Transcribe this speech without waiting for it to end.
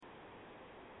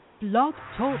Blog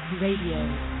Talk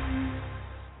Radio.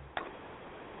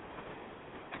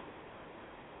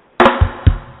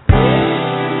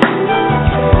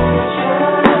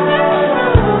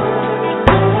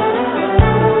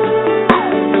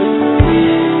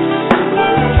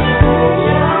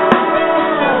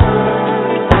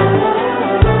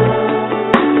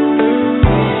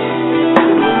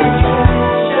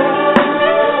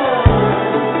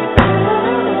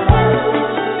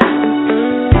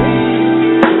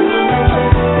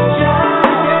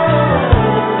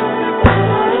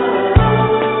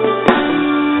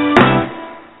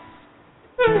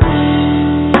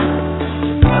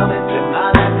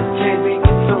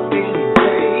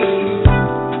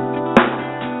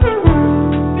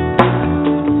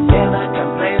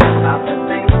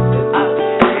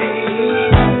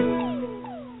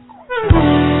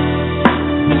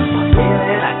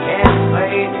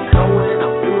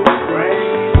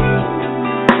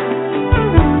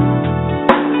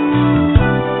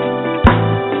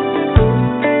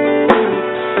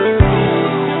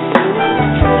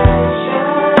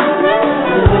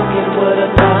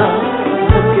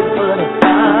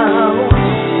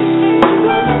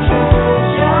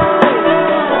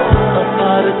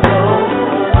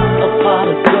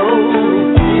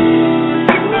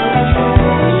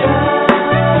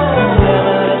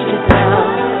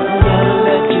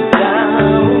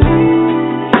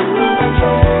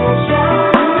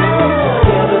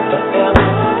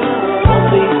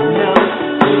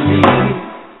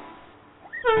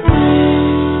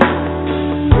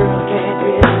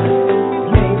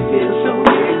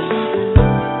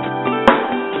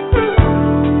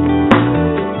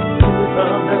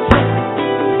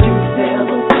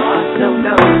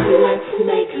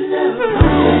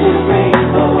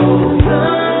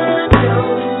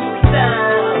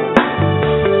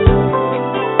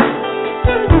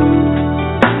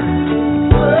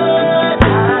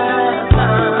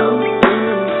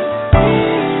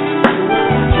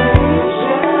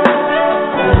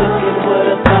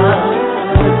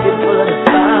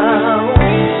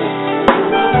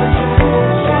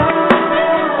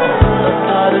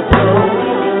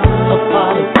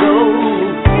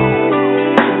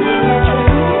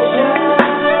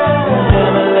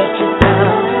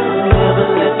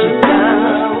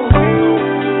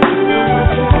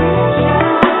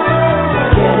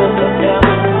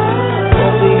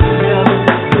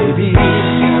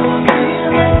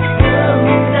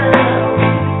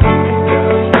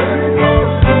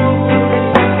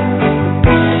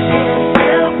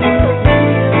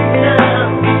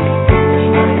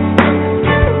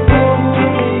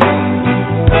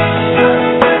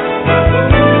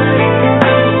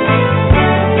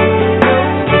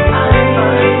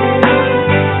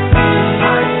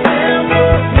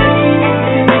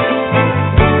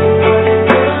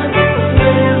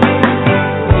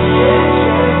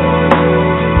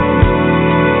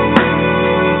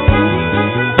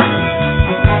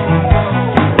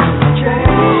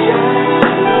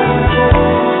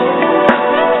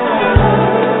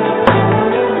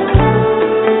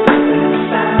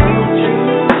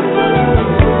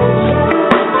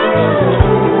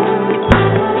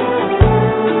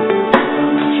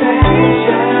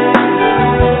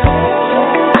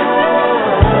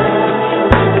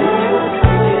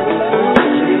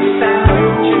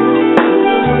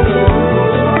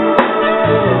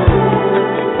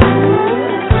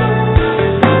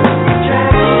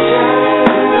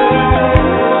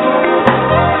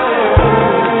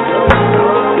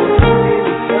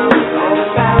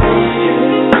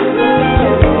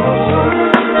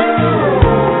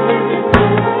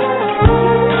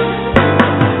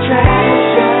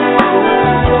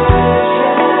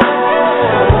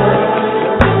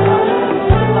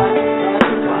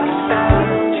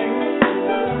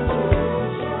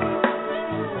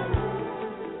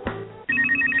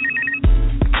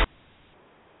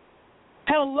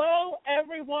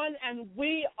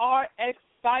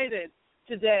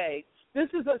 Today. This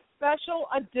is a special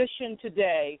edition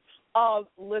today of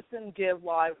Listen Give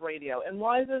Live Radio. And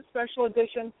why is it a special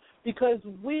edition? Because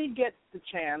we get the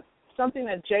chance, something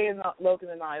that Jay and Logan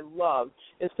and I love,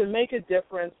 is to make a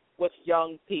difference with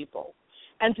young people.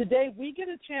 And today we get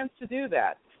a chance to do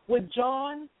that with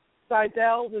John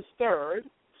Seidel III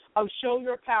of Show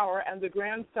Your Power and the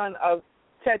grandson of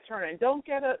Ted Turner. And don't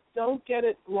get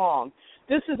it wrong.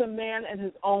 This is a man in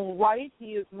his own right.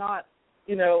 He is not,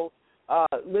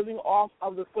 living off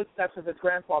of the footsteps of his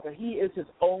grandfather. He is his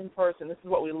own person. This is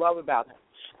what we love about him.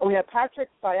 And we have Patrick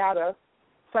Sayarata,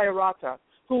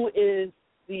 who is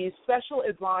the special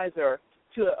advisor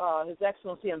to His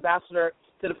Excellency Ambassador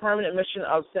to the Permanent Mission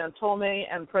of São Tomé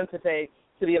and Príncipe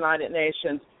to the United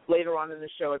Nations, later on in the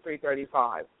show at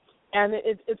 3:35. And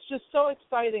it's just so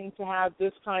exciting to have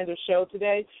this kind of show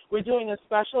today. We're doing a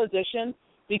special edition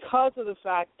because of the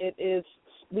fact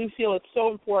we feel it's so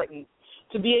important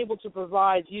to be able to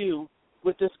provide you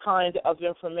with this kind of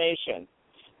information.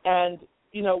 And,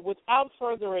 without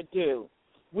further ado,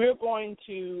 we're going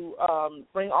to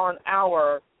bring on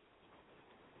our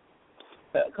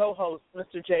co-host,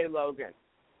 Mr. Jay Logan.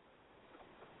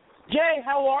 Jay,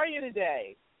 how are you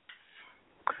today?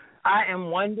 I am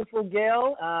wonderful,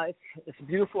 Gail. It's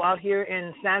beautiful out here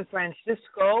in San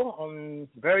Francisco.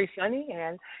 Very sunny,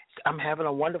 and I'm having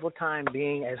a wonderful time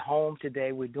being at home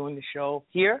today. We're doing the show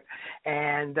here,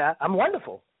 and I'm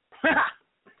wonderful.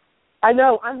 I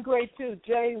know. I'm great, too.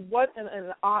 Jay, what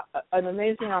an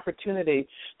amazing opportunity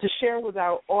to share with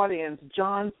our audience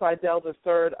John Seidel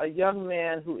III, a young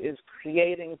man who is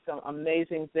creating some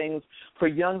amazing things for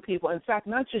young people. In fact,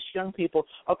 not just young people,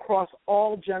 across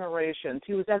all generations.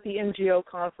 He was at the NGO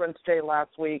conference, Jay,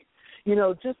 last week.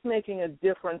 Just making a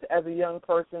difference as a young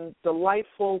person,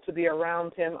 delightful to be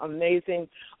around him, amazing,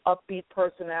 upbeat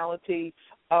personality,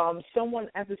 someone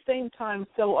at the same time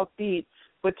so upbeat,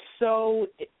 but so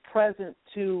present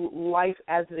to life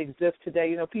as it exists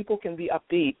today. People can be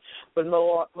upbeat, but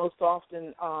most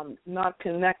often not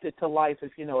connected to life,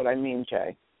 if you know what I mean,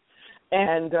 Jay.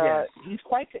 And yes. he's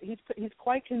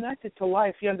quite connected to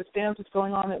life. He understands what's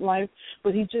going on in life,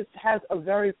 but he just has a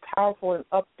very powerful and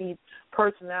upbeat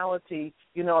personality,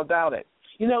 about it.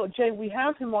 Jay, we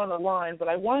have him on the line, but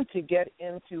I wanted to get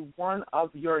into one of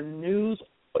your news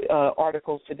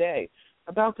articles today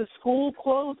about the school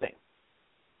closing.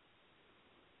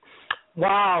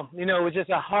 Wow, it was just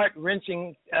a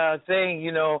heart-wrenching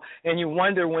thing, and you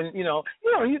wonder when,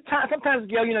 sometimes,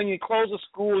 Gail, you close a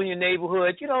school in your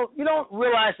neighborhood, you don't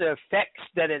realize the effects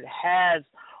that it has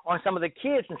on some of the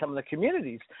kids in some of the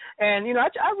communities. And,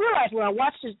 I realized when I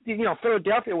watched this,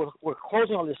 Philadelphia were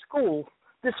closing on this school,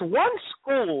 this one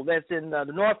school that's in the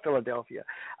North Philadelphia,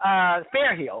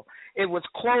 Fairhill, it was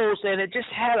closed, and it just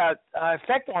had an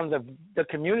effect on the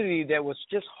community that was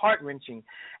just heart-wrenching.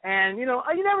 And, you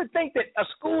never think that a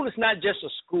school is not just a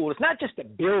school. It's not just a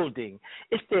building.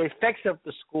 It's the effects of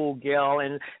the school, Gail,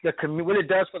 and what it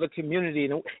does for the community.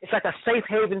 And it's like a safe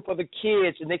haven for the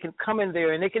kids, and they can come in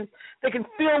there, and they can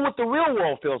feel what the real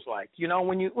world feels like.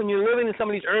 When you're living in some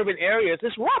of these urban areas,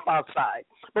 it's rough outside.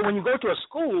 But when you go to a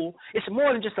school, it's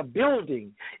more than just a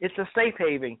building. It's a safe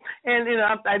haven. And,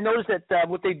 I noticed that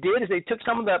what they did is they took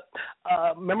some of the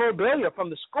memorabilia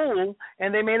from the school,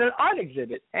 and they made an art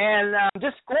exhibit. And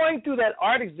just going through that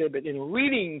art exhibit and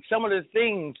reading some of the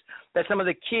things that some of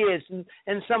the kids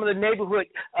and some of the neighborhood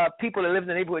people that live in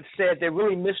the neighborhood said they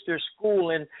really missed their school.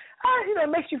 And, it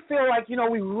makes you feel like, we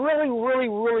really, really,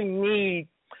 really need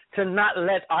to not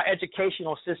let our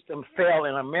educational system fail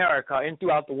in America and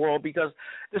throughout the world, because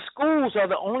the schools are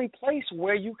the only place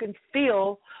where you can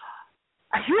feel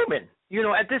a human,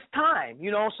 at this time,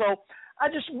 So I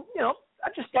just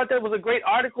thought that was a great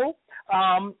article.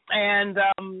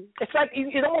 It's like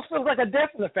it almost feels like a death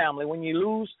in the family when you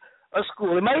lose a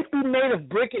school. It might be made of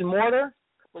brick and mortar,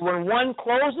 but when one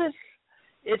closes,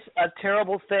 it's a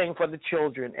terrible thing for the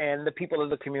children and the people of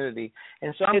the community.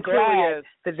 And so I'm glad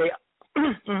that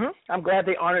I'm glad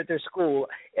they honored their school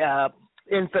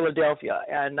in Philadelphia.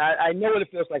 And I know what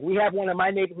it feels like. We have one in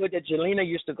my neighborhood that Jelena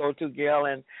used to go to, Gail,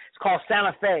 and it's called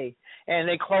Santa Fe. And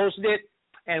they closed it,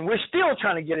 and we're still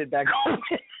trying to get it back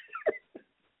open.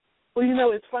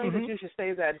 Well, it's funny that you should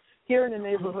say that. Here in the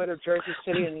neighborhood of Jersey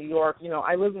City in New York,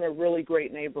 I live in a really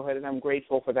great neighborhood, and I'm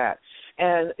grateful for that.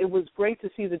 And it was great to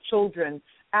see the children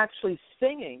actually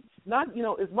singing. Not,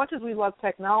 as much as we love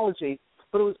technology,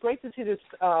 but it was great to see this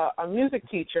a music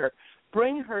teacher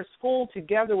bring her school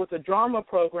together with a drama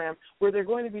program where they're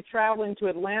going to be traveling to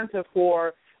Atlanta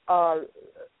for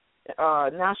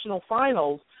national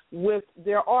finals with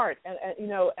their art, and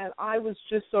I was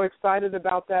just so excited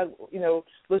about that.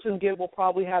 Listen Give will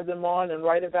probably have them on and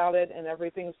write about it and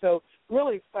everything. So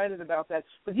really excited about that.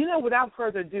 But without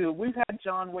further ado, we've had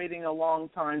John waiting a long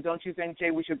time. Don't you think,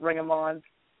 Jay, we should bring him on?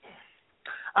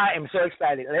 I am so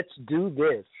excited. Let's do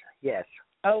this. Yes.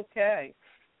 Okay.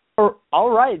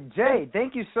 All right, Jay.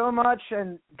 Thank you so much,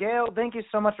 and Gail, thank you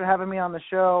so much for having me on the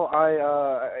show.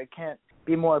 I can't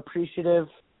be more appreciative.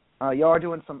 Y'all are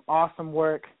doing some awesome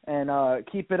work, and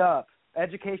keep it up.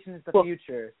 Education is the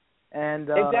future, and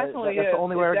it definitely that's is. the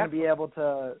only way we're going to be able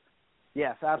to.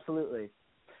 Yes, absolutely.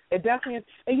 It definitely is.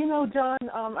 And John,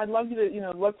 I'd love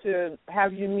to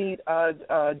have you meet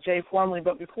Jay formally.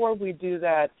 But before we do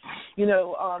that, we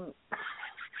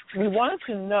wanted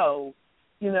to know,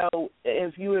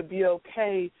 if you would be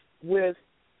okay with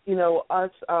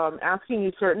us asking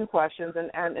you certain questions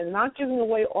and not giving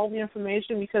away all the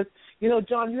information because,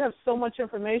 John, you have so much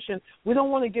information. We don't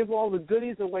want to give all the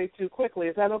goodies away too quickly.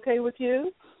 Is that okay with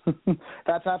you?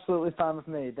 That's absolutely fine with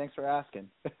me. Thanks for asking.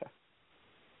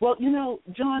 Well,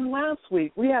 John, last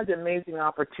week we had the amazing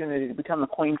opportunity to become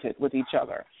acquainted with each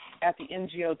other at the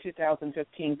NGO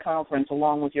 2015 conference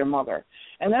along with your mother.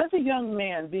 And as a young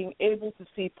man, being able to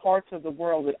see parts of the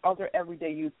world that other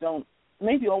everyday youth don't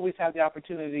maybe always have the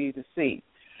opportunity to see.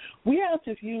 We asked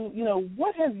if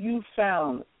what have you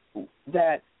found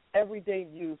that everyday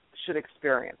youth should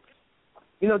experience?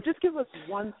 Just give us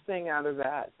one thing out of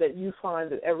that you find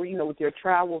that with your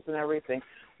travels and everything,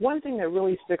 one thing that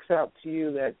really sticks out to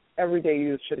you that everyday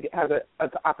youth should have an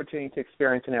opportunity to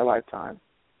experience in their lifetime.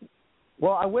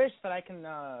 Well, I wish that I can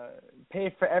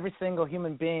pay for every single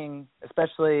human being,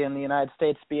 especially in the United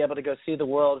States, to be able to go see the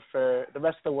world for the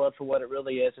rest of the world for what it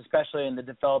really is, especially in the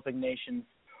developing nations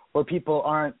where people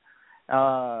aren't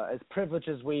as privileged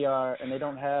as we are and they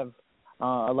don't have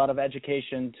a lot of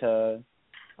education to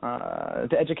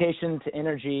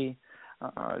energy,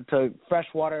 to fresh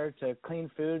water, to clean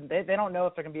food. They don't know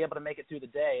if they're going to be able to make it through the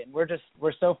day, and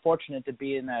we're so fortunate to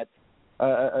be in that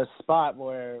a spot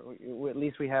where at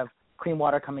least we have clean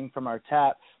water coming from our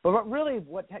tap. But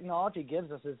what technology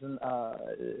gives us is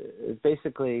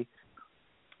basically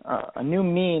a new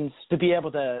means to be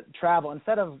able to travel.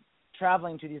 Instead of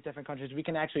traveling to these different countries, we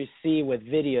can actually see with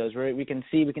videos where we can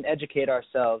educate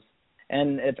ourselves.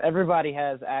 And if everybody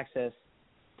has access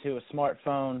to a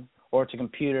smartphone or to a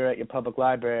computer at your public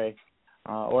library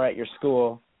or at your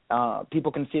school,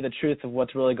 people can see the truth of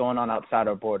what's really going on outside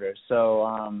our borders.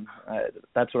 So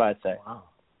that's what I'd say.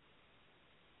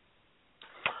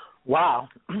 Wow.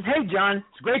 Hey, John,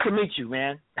 it's great to meet you,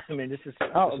 man. I mean, this is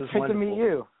great wonderful. to meet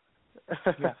you.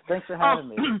 Yeah. Thanks for having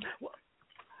me.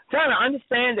 John, I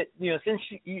understand that since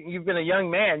you've been a young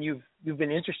man, you've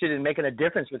been interested in making a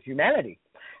difference with humanity.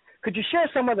 Could you share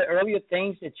some of the earlier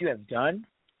things that you have done?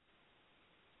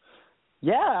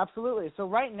 Yeah, absolutely. So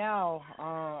right now,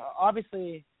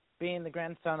 obviously, being the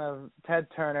grandson of Ted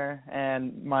Turner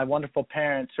and my wonderful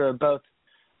parents, who are both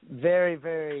very,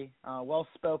 very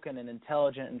well-spoken and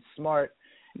intelligent and smart,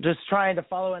 just trying to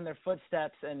follow in their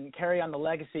footsteps and carry on the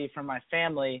legacy from my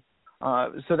family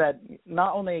so that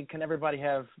not only can everybody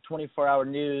have 24-hour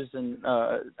news and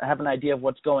have an idea of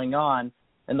what's going on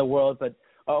in the world, but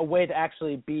a way to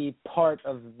actually be part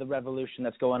of the revolution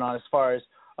that's going on as far as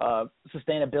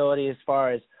sustainability, as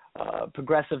far as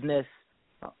progressiveness.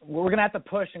 We're going to have to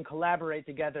push and collaborate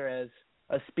together as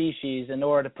a species in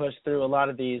order to push through a lot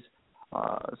of these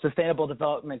sustainable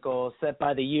development goals set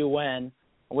by the UN,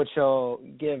 which will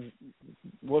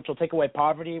take away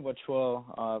poverty, which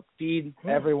will feed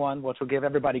everyone, which will give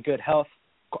everybody good health,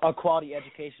 a quality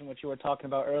education, which you were talking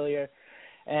about earlier,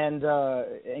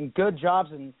 and good jobs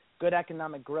and good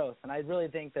economic growth. And I really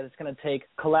think that it's going to take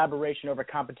collaboration over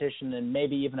competition and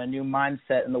maybe even a new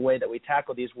mindset in the way that we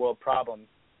tackle these world problems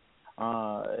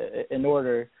in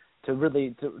order to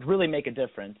really make a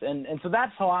difference. And so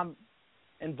that's how I'm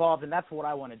involved, and that's what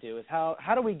I want to do, is how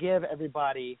do we give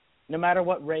everybody, no matter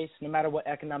what race, no matter what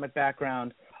economic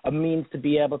background, a means to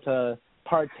be able to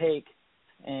partake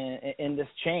in this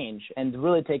change and to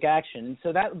really take action. And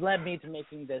so that led me to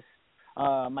making this,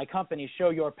 my company, Show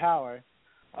Your Power,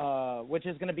 which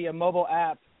is going to be a mobile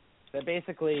app that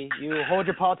basically you hold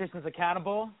your politicians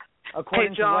accountable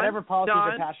according to whatever policies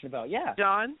they're passionate about. Yeah.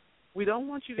 John, we don't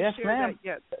want you to Yes, share ma'am.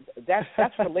 that yet.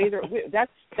 That's for later. That's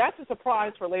a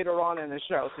surprise for later on in the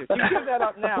show. So if you give that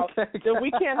up now, then we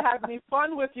can't have any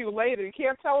fun with you later. You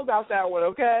can't tell about that one,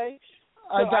 okay?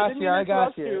 I got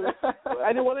you. I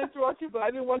didn't want to interrupt you, but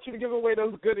I didn't want you to give away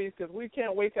those goodies because we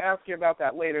can't wait to ask you about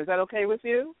that later. Is that okay with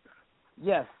you?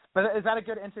 Yes, but is that a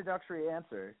good introductory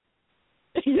answer?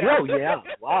 Yeah. Oh, yeah.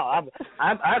 Wow.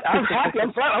 I'm happy.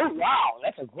 I'm sorry. Oh, wow.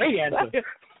 That's a great answer.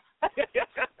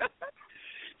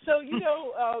 So,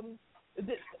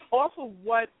 off of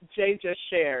what Jay just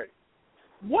shared,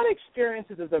 what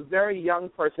experiences as a very young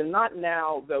person, not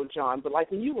now though, John, but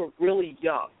like when you were really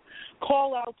young,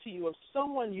 call out to you of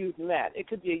someone you've met? It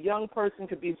could be a young person,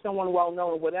 could be someone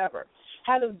well-known or whatever,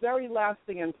 had a very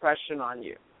lasting impression on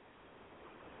you.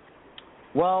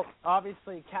 Well,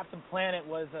 obviously, Captain Planet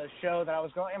was a show that I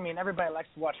was going. I mean, everybody likes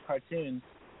to watch cartoons,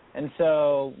 and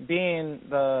so being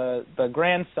the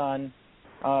grandson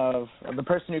of the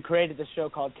person who created the show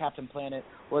called Captain Planet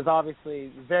was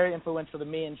obviously very influential to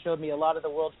me and showed me a lot of the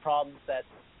world's problems that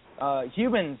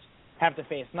humans have to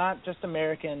face, not just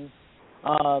Americans,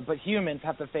 but humans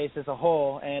have to face as a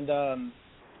whole. And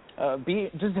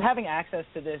just having access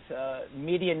to this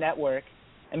media network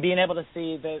and being able to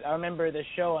see that. I remember this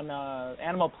show on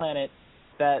Animal Planet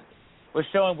that was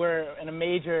showing we're in a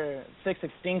major sixth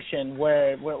extinction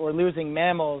where we're losing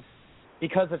mammals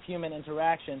because of human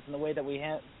interactions and the way that we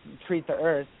treat the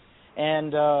earth.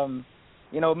 And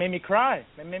it made me cry.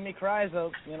 It made me cry as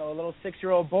a little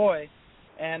 6-year-old boy.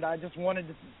 And I just wanted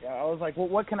to. I was like, well,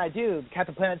 what can I do?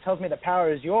 Captain Planet tells me the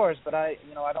power is yours, but I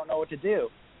don't know what to do.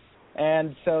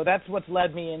 And so that's what's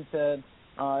led me into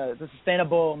the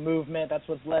sustainable movement. That's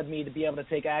what's led me to be able to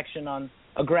take action on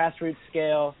a grassroots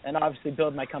scale, and obviously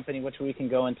build my company, which we can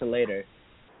go into later.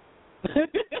 I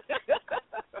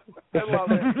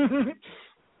love it.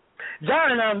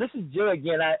 John, this is Joe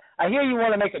again. I hear you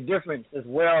want to make a difference as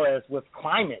well as with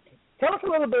climate. Tell us a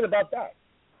little bit about that.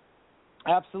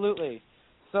 Absolutely.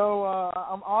 So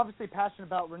I'm obviously passionate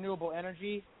about renewable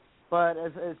energy, but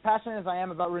as passionate as I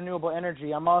am about renewable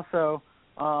energy, I'm also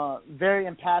very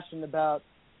impassioned about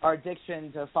our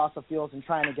addiction to fossil fuels and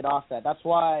trying to get off that. That's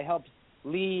why I helped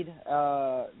lead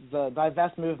the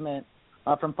Divest movement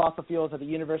from fossil fuels at the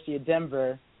University of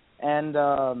Denver, and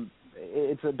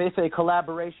it's basically a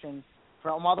collaboration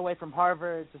from all the way from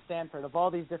Harvard to Stanford of all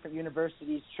these different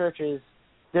universities, churches,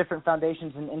 different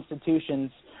foundations and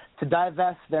institutions to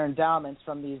divest their endowments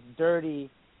from these dirty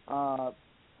fossil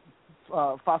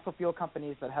fuel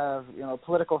companies that have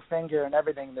political finger and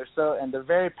everything. They're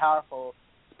very powerful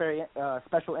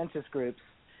special interest groups.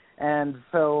 And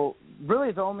so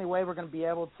really the only way we're going to be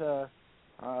able to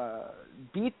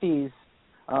beat these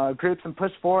groups and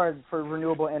push forward for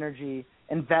renewable energy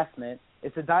investment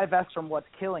is to divest from what's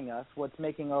killing us, what's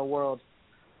making our world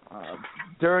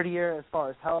dirtier as far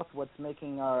as health, what's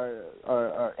making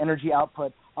our energy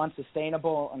output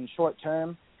unsustainable in short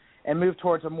term, and move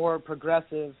towards a more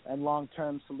progressive and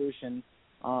long-term solution.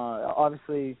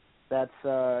 Obviously, that's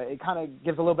it kind of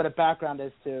gives a little bit of background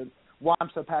as to why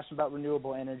I'm so passionate about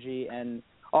renewable energy, and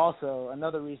also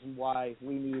another reason why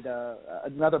we need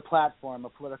another platform, a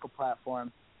political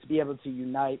platform, to be able to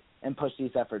unite and push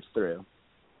these efforts through.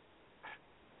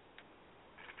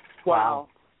 Wow.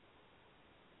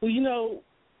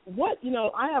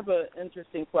 Well, I have an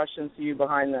interesting question to you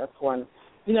behind this one.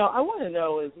 I want to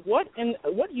know is what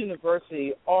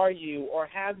university are you or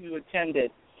have you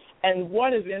attended, and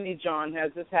what, if any, John,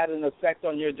 has this had an effect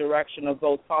on your direction of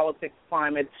both politics,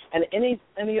 climate, and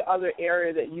any other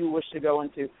area that you wish to go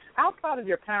into? Outside of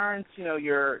your parents,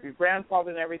 your grandfather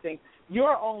and everything,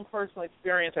 your own personal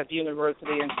experience at the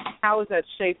university and how has that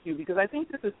shaped you? Because I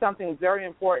think this is something very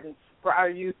important for our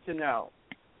youth to know.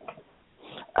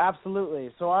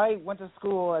 Absolutely. So I went to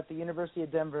school at the University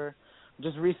of Denver,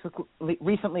 just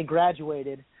recently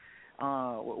graduated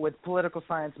with political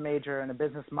science major and a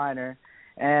business minor.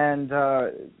 And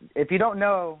if you don't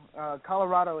know,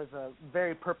 Colorado is a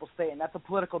very purple state, and that's a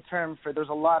political term for there's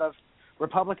a lot of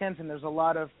Republicans and there's a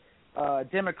lot of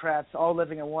Democrats all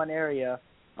living in one area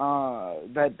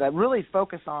that really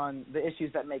focus on the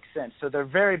issues that make sense. So they're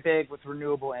very big with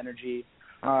renewable energy.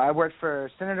 I worked for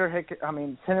Senator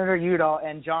Udall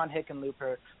and John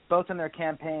Hickenlooper, both in their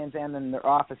campaigns and in their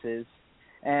offices.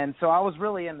 And so I was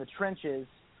really in the trenches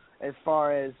as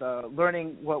far as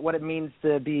learning what it means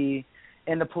to be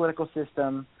in the political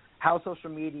system, how social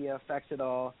media affects it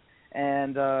all,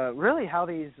 and really how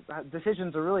these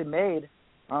decisions are really made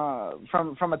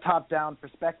from a top-down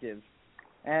perspective.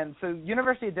 And so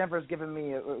University of Denver has given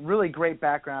me a really great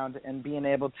background in being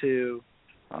able to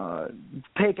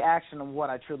take action on what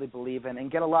I truly believe in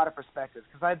and get a lot of perspectives.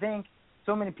 Because I think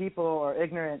so many people are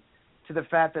ignorant to the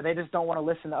fact that they just don't want to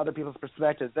listen to other people's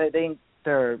perspectives. They think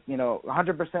they're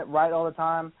 100% right all the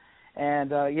time,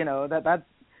 and that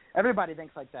everybody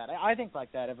thinks like that. I think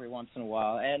like that every once in a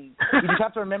while, and you just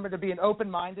have to remember to be an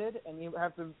open-minded, and you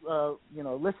have to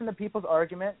listen to people's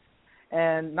arguments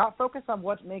and not focus on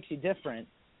what makes you different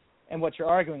and what you're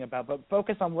arguing about, but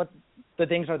focus on what the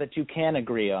things are that you can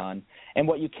agree on and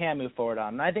what you can move forward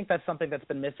on. And I think that's something that's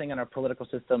been missing in our political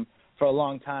system for a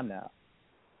long time now.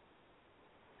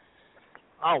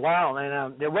 Oh wow,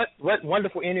 man! What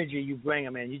wonderful energy you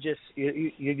bring, man!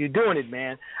 You're doing it,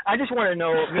 man. I just want to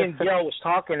know. Me and Gail was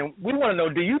talking, and we want to know: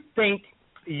 do you think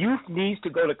youth needs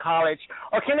to go to college,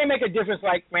 or can they make a difference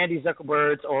like Randy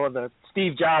Zuckerberg or the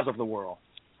Steve Jobs of the world?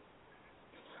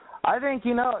 I think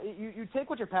you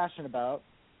take what you're passionate about,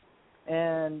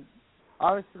 and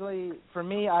obviously for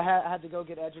me, I had to go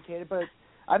get educated, but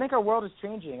I think our world is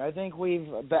changing. I think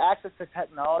the access to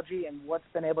technology and what's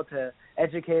been able to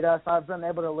educate us. I've been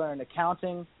able to learn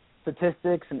accounting,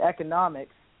 statistics, and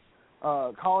economics,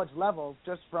 college levels,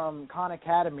 just from Khan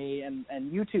Academy and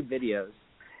YouTube videos.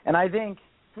 And I think,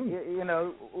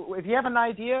 if you have an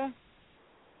idea,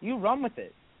 you run with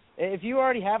it. If you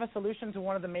already have a solution to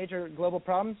one of the major global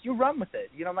problems, you run with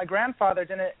it. You know, my grandfather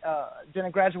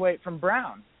didn't graduate from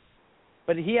Brown,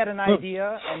 but he had an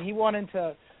idea, and he wanted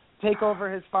to take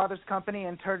over his father's company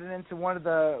and turn it into one of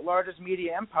the largest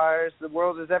media empires the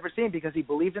world has ever seen because he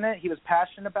believed in it, he was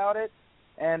passionate about it,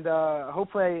 and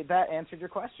hopefully that answered your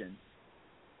question.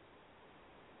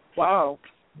 Wow.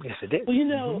 Yes, it did. Well, you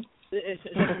know, it's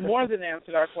more than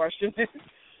answered our question.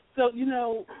 So, you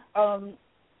know,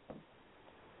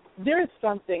 there's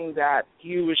something that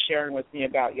you were sharing with me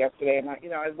about yesterday, and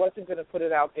I wasn't going to put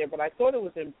it out there, but I thought it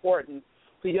was important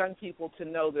for young people to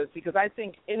know this because I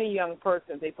think any young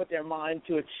person, they put their mind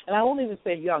to it, and I won't even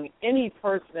say young, any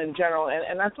person in general,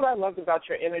 and that's what I loved about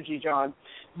your energy, John.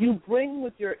 You bring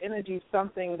with your energy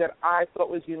something that I thought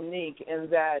was unique in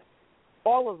that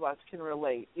all of us can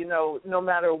relate, you know, no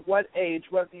matter what age,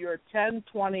 whether you're 10,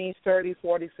 20, 30,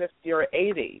 40, 50, or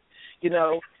 80, you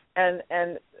know,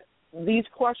 and these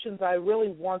questions, I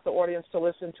really want the audience to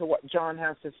listen to what John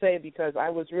has to say because I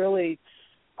was really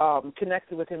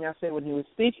connected with him yesterday when he was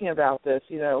speaking about this,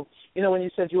 you know, when you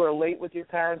said you were late with your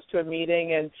parents to a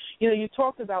meeting and, you know, you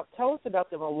talked about, tell us about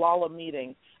the Malala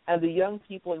meeting and the young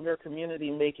people in your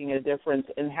community making a difference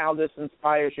and how this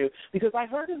inspires you. Because I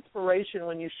heard inspiration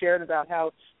when you shared about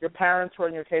how your parents were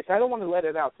in your case. I don't want to let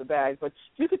it out the bag, but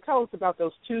if you could tell us about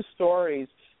those two stories,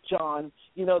 John,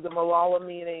 you know, the Malala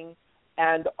meeting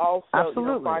and also you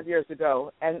know, 5 years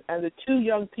ago, and the two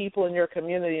young people in your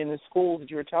community in the schools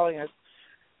that you were telling us.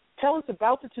 Tell us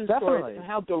about the two stories and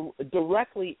how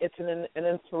directly it's an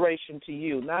inspiration to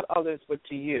you, not others, but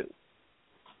to you.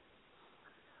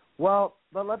 Well,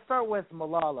 but let's start with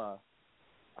Malala.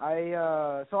 I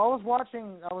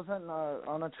was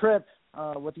on a trip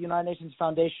with the United Nations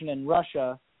Foundation in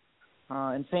Russia,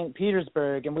 in St.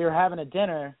 Petersburg, and we were having a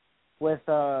dinner with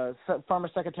former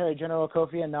Secretary General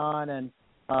Kofi Annan and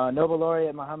Nobel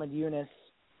laureate Muhammad Yunus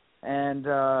and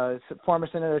former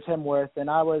Senator Tim Wirth, and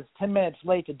I was 10 minutes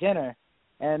late to dinner,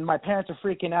 and my parents are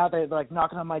freaking out. They're like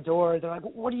knocking on my door. They're like,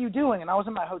 "What are you doing?" And I was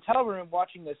in my hotel room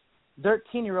watching this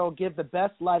 13-year-old give the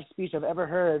best live speech I've ever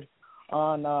heard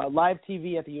on live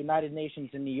TV at the United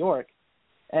Nations in New York,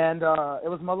 and it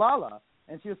was Malala,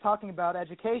 and she was talking about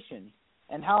education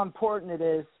and how important it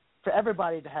is for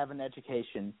everybody to have an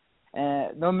education,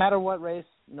 no matter what race,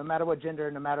 no matter what gender,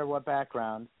 no matter what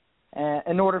background,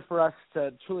 in order for us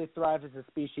to truly thrive as a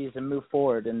species and move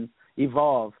forward and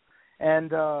evolve.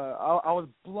 And I was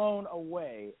blown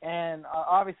away. And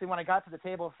obviously when I got to the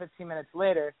table 15 minutes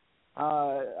later,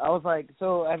 I was like,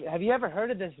 "So have you ever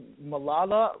heard of this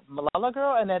Malala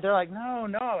girl?" And they're like, no,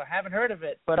 I haven't heard of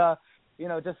it. But, I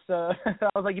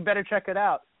was like, "You better check it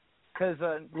out." Because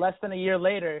less than a year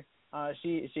later,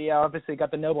 she obviously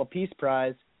got the Nobel Peace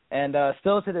Prize. And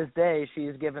still to this day,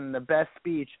 she's given the best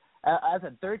speech. As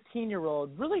a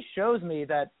 13-year-old, really shows me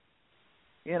that,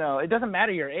 you know, it doesn't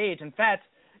matter your age. In fact,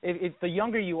 if the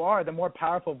younger you are, the more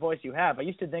powerful voice you have. I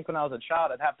used to think when I was a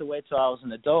child I'd have to wait till I was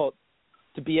an adult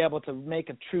to be able to make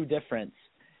a true difference.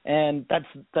 And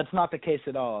that's not the case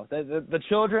at all. The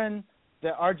children,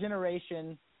 our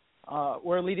generation,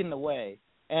 we're leading the way.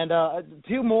 And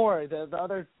two more, the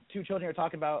other two children you're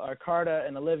talking about are Carta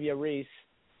and Olivia Reese,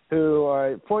 who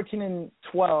are 14 and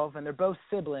 12, and they're both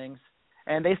siblings.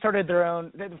 And they started their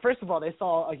own. First of all, they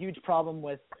saw a huge problem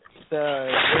with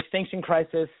the extinction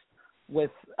crisis, with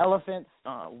elephants,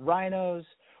 rhinos,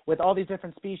 with all these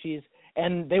different species,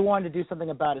 and they wanted to do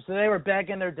something about it. So they were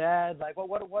begging their dad, like, "Well,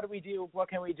 what do we do? What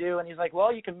can we do?" And he's like,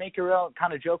 "Well, you can make your own,"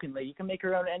 kind of jokingly, "you can make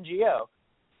your own NGO,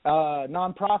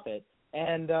 nonprofit."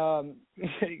 And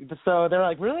so they're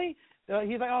like, "Really?"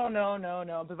 He's like, "Oh,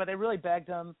 no." But they really begged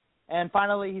him, and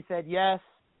finally he said yes.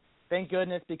 Thank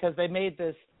goodness, because they made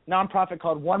this nonprofit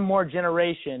called One More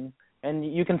Generation, and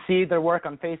you can see their work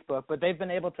on Facebook, but they've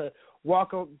been able to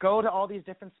go to all these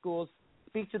different schools,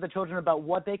 speak to the children about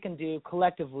what they can do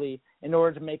collectively in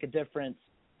order to make a difference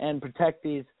and protect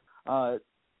these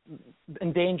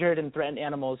endangered and threatened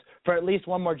animals for at least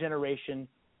one more generation,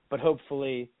 but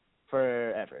hopefully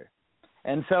forever.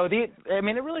 And so, it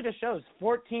really just shows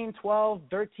 14, 12,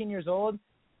 13 years old,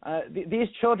 these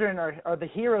children are the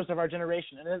heroes of our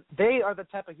generation, and they are the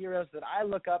type of heroes that I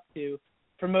look up to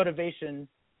for motivation,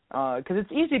 because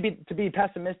it's easy to be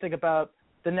pessimistic about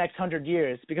the next 100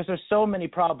 years because there's so many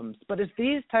problems. But it's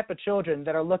these type of children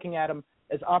that are looking at them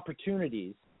as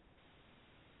opportunities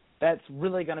that's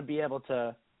really going to be able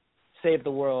to save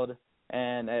the world,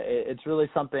 and it's really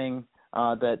something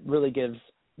that really gives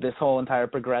this whole entire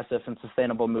progressive and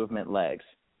sustainable movement legs.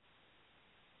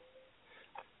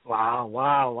 Wow.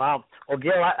 Well,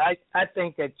 Gail, I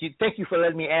think that thank you for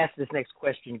letting me ask this next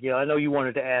question, Gail. I know you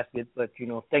wanted to ask it, but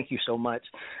thank you so much.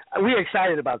 We're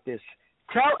excited about this.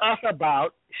 Tell us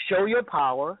about Show Your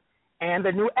Power and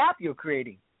the new app you're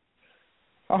creating.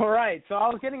 All right. So I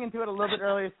was getting into it a little bit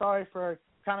earlier. Sorry for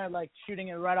kind of like shooting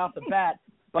it right off the bat.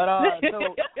 But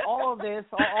so all this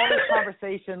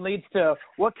conversation leads to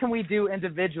what can we do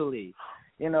individually?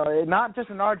 Not just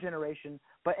in our generation,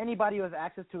 but anybody who has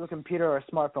access to a computer or a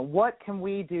smartphone. What can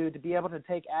we do to be able to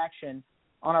take action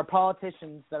on our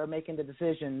politicians that are making the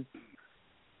decisions,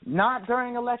 not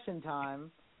during election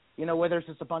time, where there's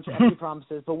just a bunch of empty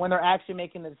promises, but when they're actually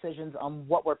making the decisions on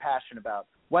what we're passionate about,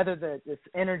 whether it's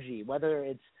energy, whether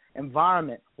it's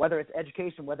environment, whether it's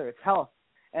education, whether it's health.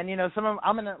 And,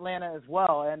 I'm in Atlanta as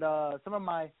well, and some of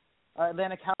my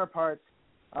Atlanta counterparts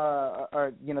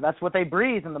are, that's what they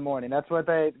breathe in the morning. That's what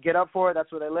they get up for.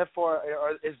 That's what they live for,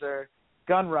 or is their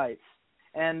gun rights.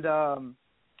 And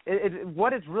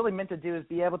what it's really meant to do is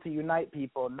be able to unite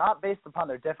people, not based upon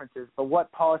their differences, but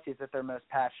what policies that they're most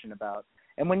passionate about.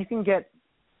 And when you can get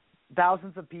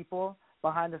thousands of people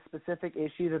behind a specific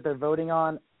issue that they're voting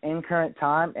on in current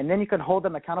time, and then you can hold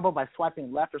them accountable by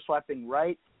swiping left or swiping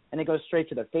right, and it goes straight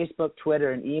to their Facebook,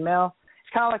 Twitter, and email.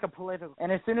 It's kind of like a political.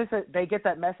 And as soon as they get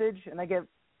that message, and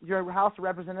your House of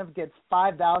Representatives gets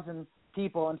 5,000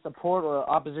 people in support or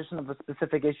opposition of a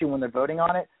specific issue when they're voting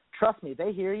on it, trust me,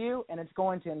 they hear you, and it's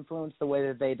going to influence the way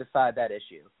that they decide that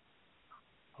issue.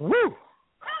 Woo!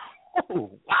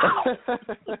 Oh, wow.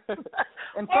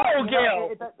 And Gail.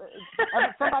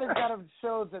 Somebody's got to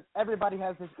show that everybody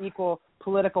has this equal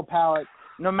political power,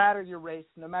 no matter your race,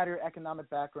 no matter your economic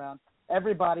background.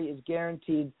 Everybody is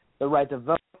guaranteed the right to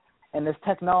vote, and this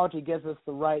technology gives us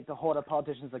the right to hold our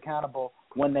politicians accountable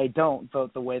when they don't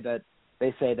vote the way that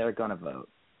they say they're going to vote.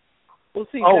 Well,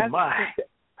 see, my.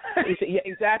 Yeah,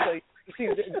 exactly. See,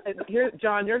 here,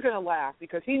 John, you're going to laugh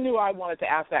because he knew I wanted to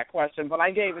ask that question, but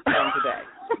I gave it to him today.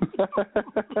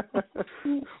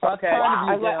 Okay.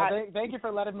 Thank you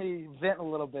for letting me vent a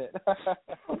little bit.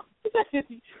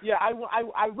 Yeah,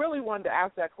 I really wanted to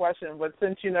ask that question, but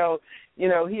since he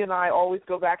and I always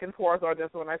go back and forth on this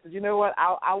one, I said, you know what,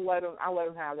 I'll let him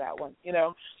have that one.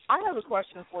 I have a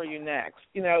question for you next.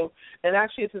 And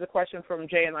actually it's a question from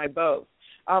Jay and I both.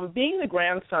 Being the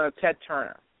grandson of Ted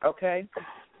Turner, okay,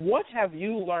 what have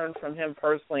you learned from him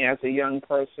personally as a young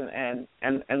person,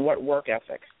 and what work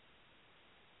ethic?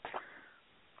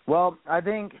 Well, I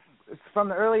think from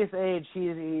the earliest age, he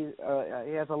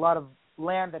has a lot of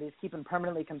land that he's keeping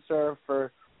permanently conserved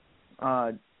for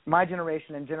my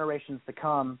generation and generations to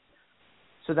come,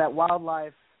 so that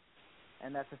wildlife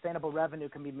and that sustainable revenue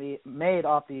can be made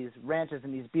off these ranches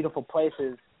and these beautiful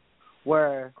places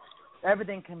where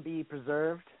everything can be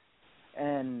preserved.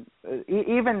 And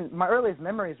even my earliest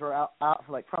memories were out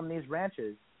from these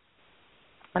ranches,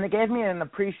 and it gave me an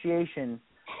appreciation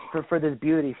for this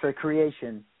beauty, for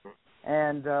creation.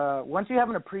 And once you have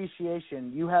an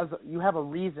appreciation, you have a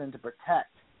reason to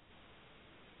protect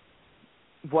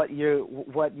what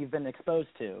you've been exposed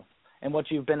to, and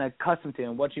what you've been accustomed to,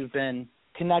 and what you've been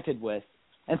connected with.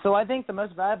 And so I think the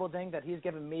most valuable thing that he's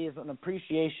given me is an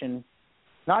appreciation,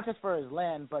 not just for his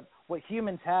land, but what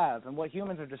humans have and what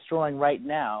humans are destroying right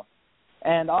now.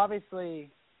 And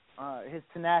obviously his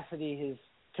tenacity, his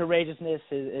courageousness,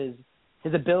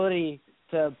 his ability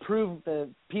to prove the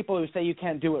people who say you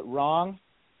can't do it wrong,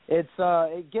 it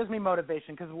gives me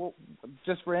motivation. Because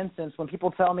just for instance, when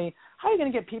people tell me, how are you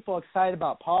going to get people excited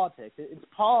about politics? It's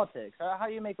politics. How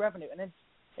do you make revenue? And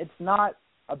it's not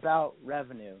about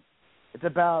revenue. It's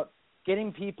about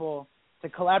getting people to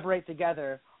collaborate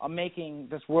together on making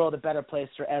this world a better place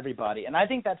for everybody. And I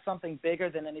think that's something bigger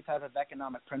than any type of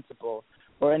economic principle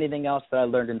or anything else that I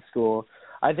learned in school.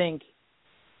 I think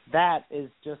that is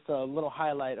just a little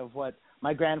highlight of what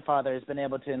my grandfather has been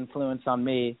able to influence on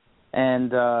me,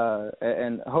 and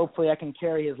hopefully I can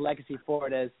carry his legacy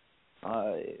forward as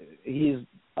he's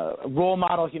a role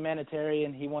model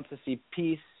humanitarian. He wants to see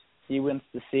peace. He wants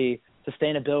to see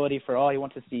sustainability for all. He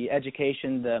wants to see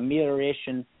education, the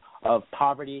amelioration of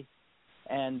poverty,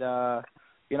 and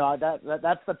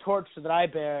that's the torch that I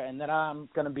bear and that I'm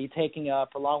going to be taking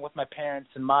up along with my parents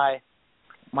and my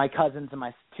cousins and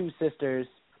my two sisters,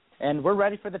 and we're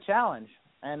ready for the challenge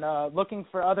and looking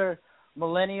for other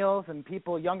millennials and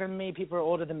people younger than me, people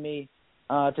older than me,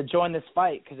 to join this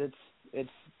fight, because it's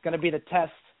going to be the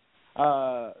test,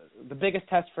 the biggest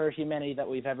test for humanity that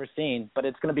we've ever seen. But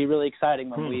it's going to be really exciting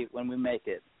when we make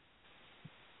it.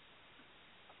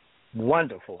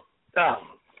 Wonderful. Oh,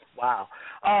 wow.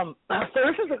 So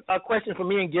this is a question for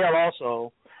me and Gail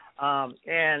also.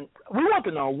 And we want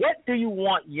to know, what do you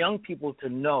want young people to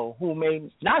know who may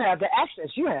not have the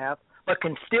access you have, but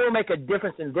can still make a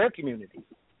difference in their community?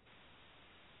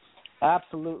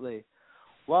 Absolutely.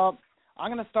 Well,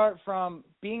 I'm going to start from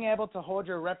being able to hold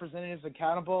your representatives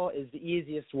accountable is the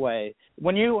easiest way.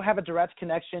 When you have a direct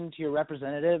connection to your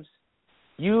representatives,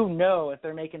 you know if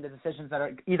they're making the decisions that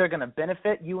are either going to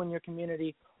benefit you and your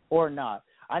community or not.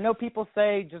 I know people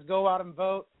say just go out and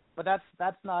vote, but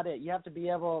that's not it. You have to be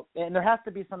able, and there has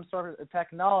to be some sort of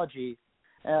technology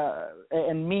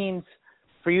and means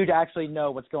for you to actually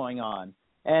know what's going on.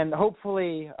 And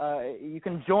hopefully you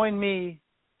can join me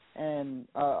and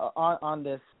on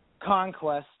this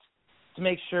conquest to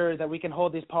make sure that we can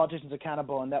hold these politicians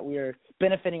accountable and that we're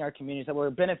benefiting our communities, that we're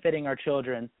benefiting our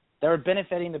children, that we're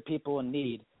benefiting the people in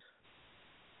need.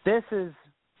 This is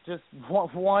just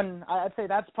one, I'd say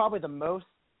that's probably the most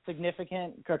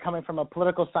significant coming from a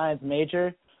political science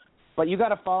major, but you got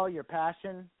to follow your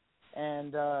passion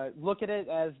and look at it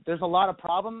as there's a lot of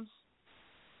problems,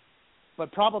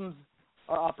 but problems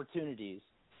are opportunities.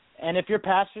 And if you're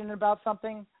passionate about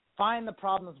something, find the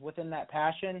problems within that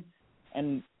passion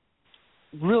and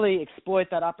really exploit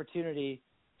that opportunity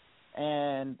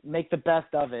and make the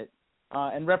best of it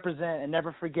and represent and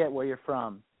never forget where you're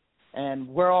from. And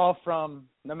we're all from,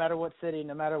 no matter what city,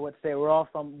 no matter what state, we're all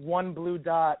from one blue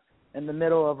dot in the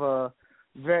middle of a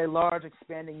very large,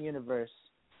 expanding universe.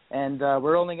 And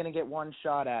we're only going to get one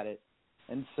shot at it.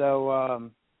 And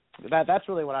so that's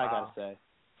really what I got to say.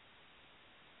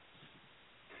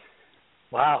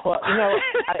 Wow. Well, I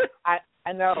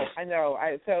know.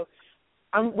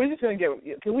 We're just going to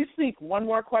get. Can we sneak one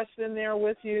more question in there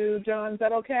with you, John? Is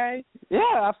that okay? Yeah,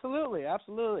 absolutely.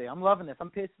 I'm loving this.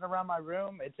 I'm pacing around my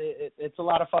room. It's a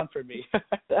lot of fun for me.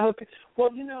 Okay.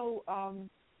 Well,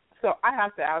 so I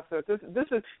have to ask this. This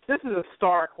is a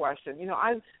star question.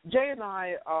 Jay and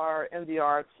I are in the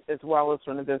arts as well as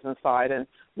from the business side, and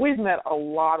we've met a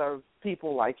lot of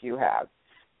people like you have.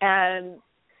 And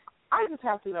I just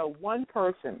have to know one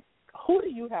person. Who do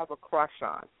you have a crush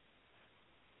on?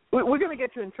 We're going to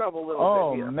get you in trouble a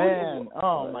little bit here. Oh, man.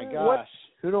 Oh, my gosh.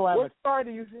 Who do I have? What star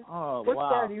do you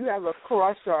have a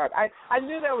crush on? I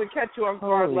knew that would catch you on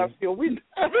guard left field.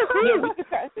 Oh,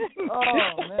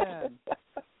 man.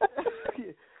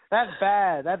 That's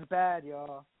bad,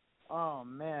 y'all. Oh,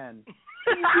 man.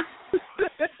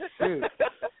 Shoot.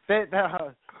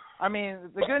 I mean,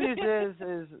 the good news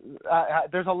is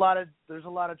there's a lot of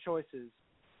choices.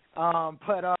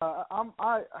 But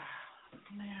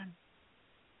man,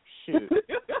 shoot.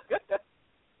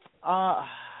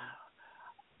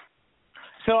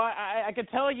 So I could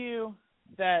tell you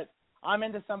that I'm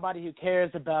into somebody who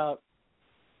cares about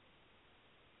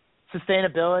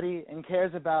sustainability and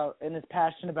cares about and is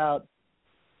passionate about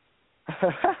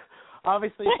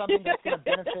obviously something that's going to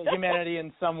benefit humanity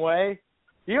in some way.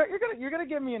 You're gonna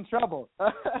get me in trouble.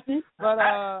 But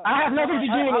I have nothing to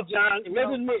do with it, John. It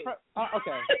wasn't me.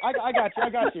 Okay, I got you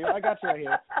right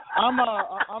here.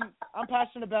 I'm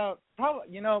passionate about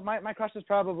probably my crush is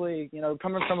probably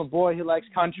coming from a boy who likes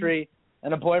country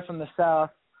and a boy from the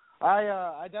South.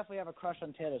 I definitely have a crush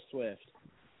on Taylor Swift.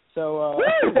 So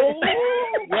yeah.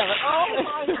 Oh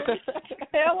my goodness.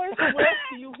 Taylor Swift,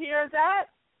 do you hear that?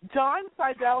 John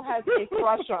Seidel has a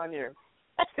crush on you.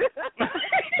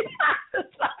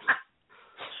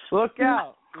 Look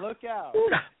out.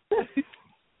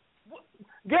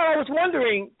 Gail, I was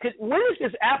wondering, when is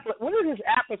this app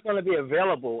going to be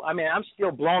available? I mean, I'm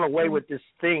still blown away with this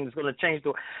thing. It's going to change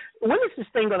when is this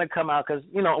thing going to come out? Because,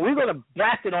 we're going to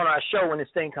blast it on our show when this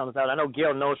thing comes out. I know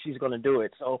Gail knows she's going to do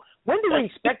it. So when do we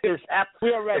expect this app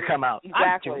to come out?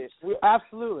 Exactly.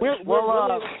 Absolutely.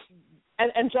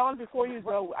 And John, before you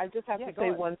go, I just have to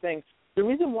say one thing. The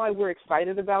reason why we're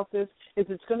excited about this is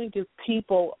it's going to give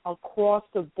people across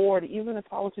the board, even the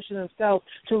politicians themselves,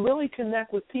 to really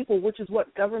connect with people, which is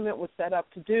what government was set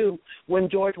up to do when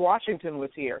George Washington was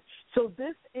here. So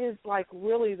this is like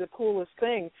really the coolest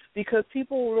thing because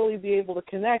people will really be able to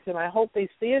connect, and I hope they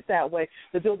see it that way,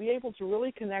 that they'll be able to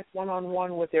really connect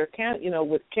one-on-one with their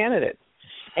with candidates.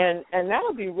 And that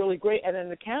would be really great. And then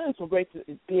the candidates will be great to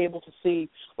be able to see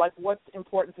like what's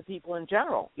important to people in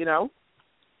general,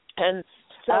 And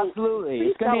so absolutely,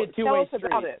 it's going to be a two-way street.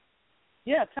 About it.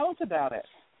 Yeah, tell us about it.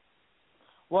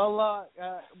 Well,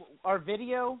 our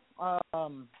video,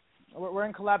 we're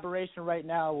in collaboration right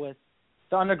now with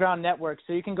the Underground Network,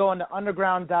 so you can go into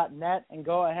underground.net and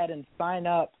go ahead and sign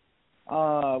up.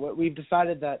 We've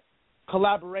decided that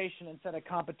collaboration instead of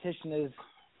competition is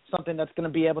something that's going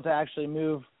to be able to actually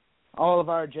move all of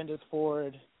our agendas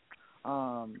forward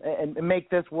and make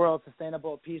this world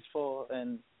sustainable, peaceful,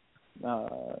 and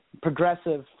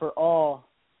progressive for all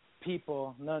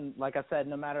people, none, like I said,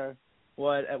 no matter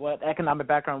what economic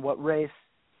background, what race,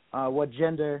 what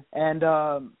gender. And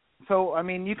so, I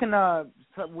mean, you can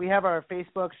so we have our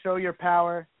Facebook, Show Your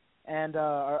Power, and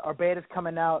our beta's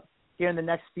coming out here in the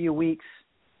next few weeks.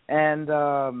 And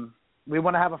we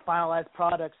want to have a finalized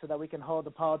product so that we can hold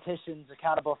the politicians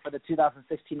accountable for the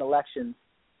 2016 elections.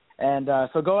 And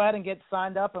so go ahead and get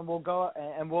signed up, and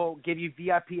we'll give you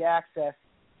VIP access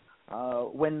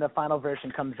when the final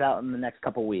version comes out in the next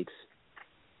couple weeks.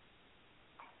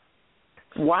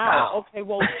 Wow. Okay.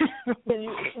 Well,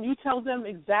 can you tell them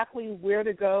exactly where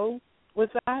to go with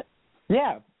that?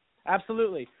 Yeah,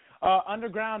 absolutely.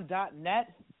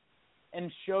 Underground.net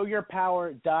and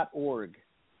showyourpower.org.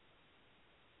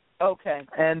 Okay.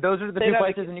 And those are the two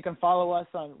places, and you can follow us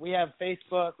on. We have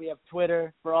Facebook, we have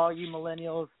Twitter for all you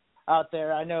millennials out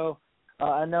there. I know.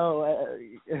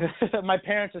 My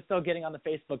parents are still getting on the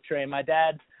Facebook train. My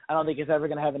dad, I don't think he's ever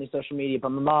going to have any social media, but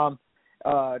my mom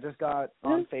just got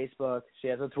on Facebook. She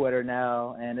has a Twitter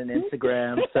now and an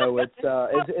Instagram. So it's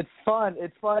fun.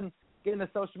 It's fun getting the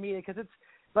social media because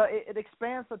it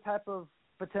expands the type of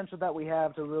potential that we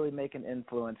have to really make an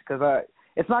influence. Because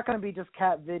it's not going to be just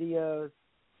cat videos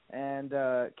and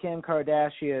Kim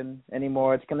Kardashian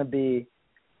anymore. It's going to be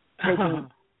taking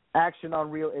action on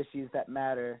real issues that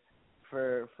matter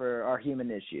for our human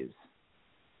issues.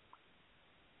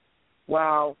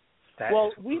 Wow.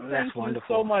 We thank you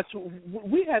so much.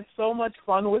 We had so much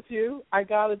fun with you, I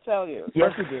got to tell you.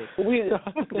 Yes, we did.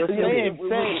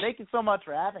 Same. Thank you so much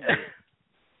for having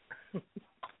me.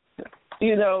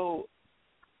 You know,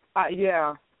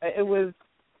 yeah, it was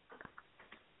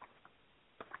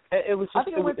just, I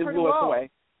think it went pretty blew us well.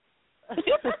 away.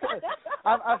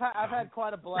 I've had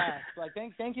quite a blast. Like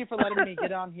thank you for letting me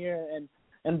get on here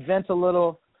and vent a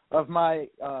little of my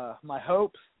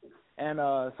hopes and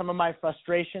some of my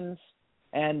frustrations.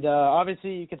 And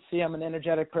obviously you can see I'm an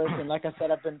energetic person. Like I said,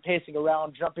 I've been pacing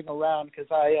around, jumping around because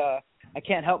I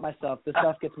can't help myself. This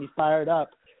stuff gets me fired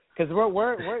up because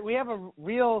we have a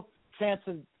real chance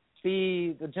to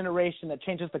be the generation that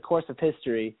changes the course of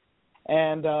history.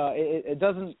 And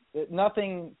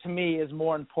nothing to me is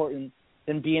more important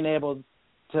than being able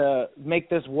to make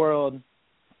this world,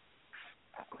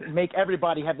 make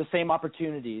everybody have the same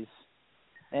opportunities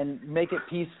and make it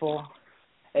peaceful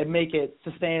and make it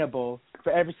sustainable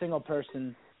for every single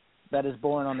person that is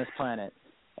born on this planet.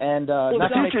 And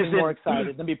nothing makes me more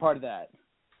excited than be part of that.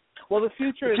 Well, the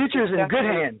future is in good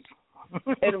hands.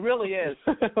 It really is.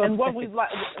 And what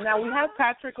now we have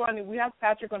Patrick on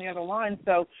the other line.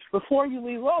 So before you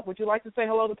leave off, would you like to say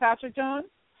hello to Patrick, John?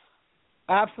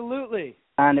 Absolutely.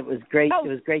 And it was great. It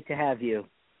was great to have you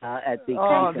at the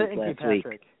conference last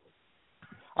week.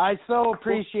 I so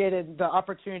appreciated the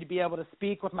opportunity to be able to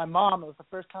speak with my mom. It was the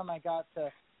first time my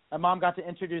mom got to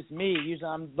introduce me. Usually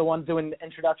I'm the one doing the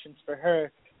introductions for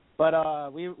her. But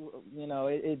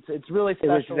it's really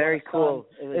special. It was very cool.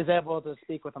 Is able to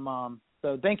speak with a mom.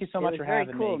 So thank you so much for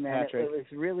having me, man. Patrick. It was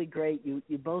really great. You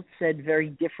both said very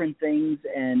different things,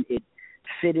 and it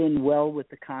fit in well with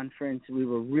the conference. We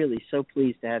were really so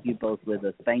pleased to have you both with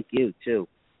us. Thank you too.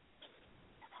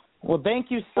 Well, thank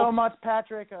you so much,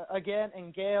 Patrick, again,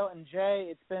 and Gail and Jay.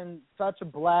 It's been such a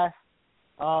blast.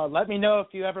 Let me know if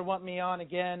you ever want me on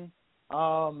again. We do.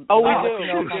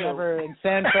 If I'm ever in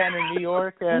San Fran or New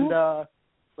York, and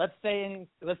let's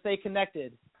stay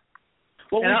connected.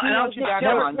 Well, I'll you back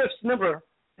on. Number.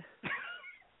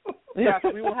 Yes,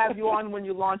 we will have you on when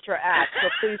you launch your app. So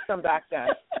please come back then.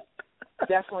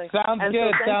 Definitely. Sounds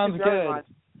good. Sounds good.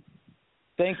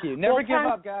 Thank you. Never give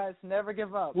up, guys. Never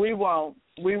give up. We won't.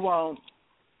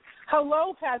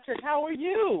 Hello, Patrick. How are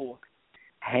you?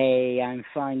 Hey, I'm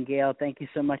fine, Gail. Thank you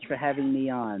so much for having me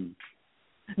on.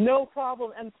 No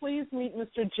problem. And please meet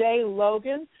Mr. Jay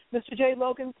Logan. Mr. Jay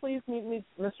Logan, please meet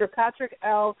Mr. Patrick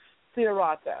L.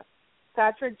 Ciarrota.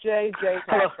 Patrick J.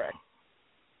 Patrick.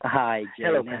 Hi, Jay.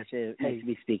 Hello, nice to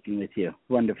be speaking with you.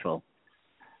 Wonderful.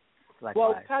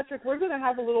 Likewise. Well, Patrick, we're going to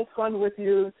have a little fun with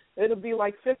you. It'll be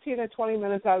like 15 or 20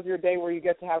 minutes out of your day where you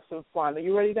get to have some fun. Are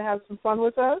you ready to have some fun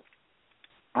with us?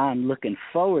 I'm looking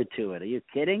forward to it. Are you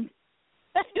kidding?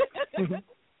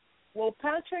 Well,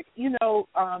 Patrick,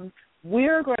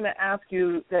 we're going to ask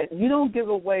you that you don't give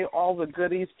away all the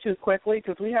goodies too quickly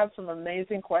because we have some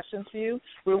amazing questions for you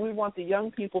where we want the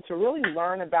young people to really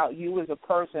learn about you as a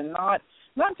person, not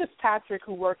just Patrick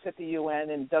who works at the UN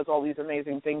and does all these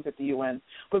amazing things at the UN,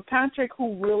 but Patrick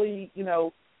who really,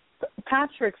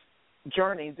 Patrick's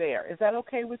journey there. Is that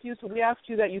okay with you? So we ask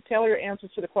you that you tailor your answers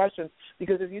to the questions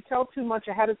because if you tell too much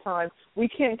ahead of time, we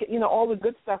can't get, all the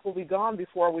good stuff will be gone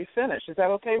before we finish. Is that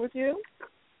okay with you?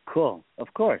 cool. Of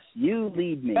course, you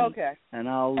lead me. Okay. And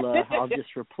I'll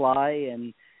just reply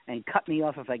and cut me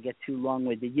off if I get too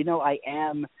long-winded. You know, I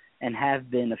am and have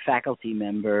been a faculty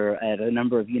member at a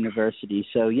number of universities.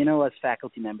 So, you know, as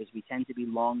faculty members, we tend to be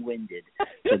long-winded.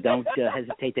 So don't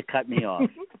hesitate to cut me off.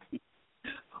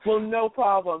 Well, no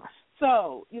problem.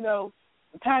 So, you know,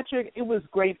 Patrick, it was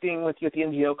great being with you at the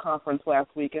NGO conference last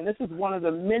week, and this is one of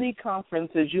the many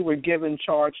conferences you were given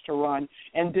charge to run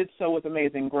and did so with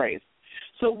amazing grace.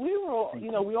 So we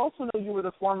also know you were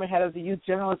the former head of the Youth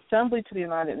General Assembly to the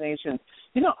United Nations.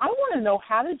 You know, I want to know,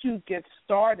 how did you get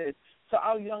started so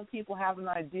our young people have an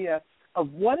idea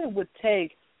of what it would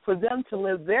take for them to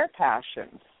live their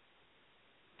passions?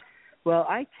 Well,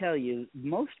 I tell you,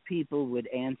 most people would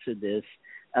answer this,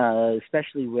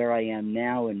 especially where I am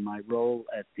now in my role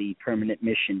at the permanent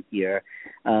mission here,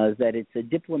 that it's a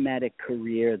diplomatic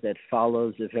career that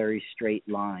follows a very straight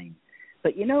line.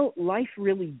 But, you know, life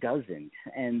really doesn't,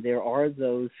 and there are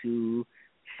those who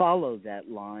follow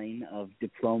that line of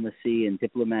diplomacy and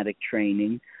diplomatic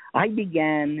training. I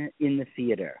began in the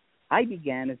theater. I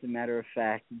began, as a matter of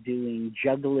fact, doing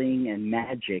juggling and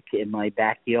magic in my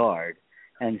backyard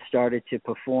and started to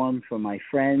perform for my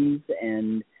friends.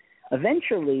 And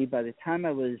eventually, by the time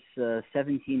I was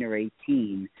 17 or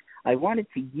 18, I wanted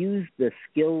to use the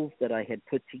skills that I had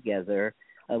put together,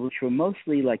 which were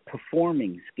mostly like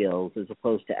performing skills as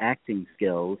opposed to acting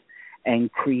skills,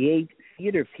 and create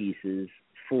theater pieces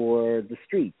for the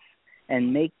streets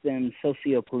and make them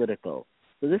socio-political.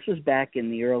 So this was back in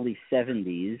the early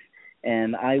 70s,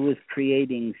 and I was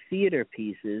creating theater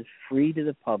pieces free to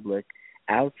the public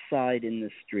outside in the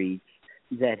streets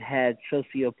that had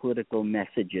socio-political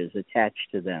messages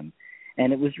attached to them.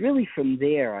 And it was really from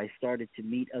there I started to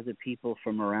meet other people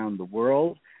from around the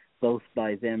world, both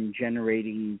by them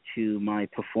generating to my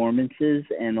performances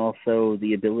and also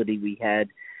the ability we had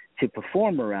to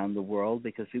perform around the world,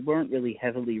 because we weren't really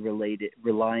heavily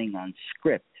relying on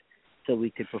script, so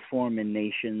we could perform in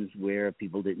nations where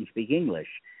people didn't speak English.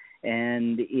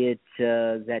 And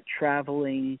that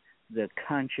traveling, the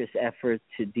conscious effort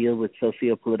to deal with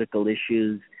socio-political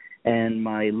issues, and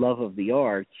my love of the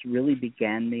arts really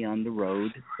began me on the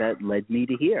road that led me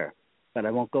to here. But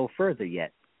I won't go further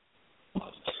yet.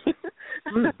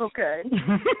 Okay.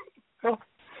 So,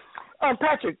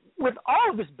 Patrick, with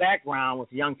all of this background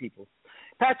with young people,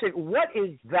 Patrick, what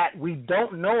is that we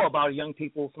don't know about young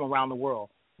people from around the world?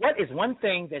 What is one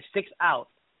thing that sticks out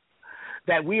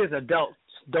that we as adults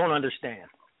don't understand?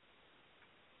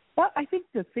 Well, I think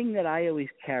the thing that I always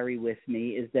carry with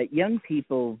me is that young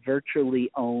people virtually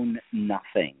own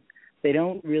nothing. They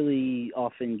don't really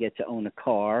often get to own a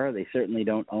car. They certainly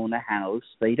don't own a house.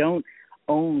 They don't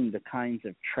own the kinds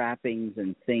of trappings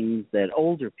and things that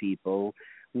older people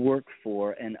work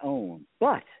for and own.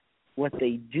 But what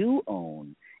they do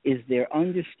own is their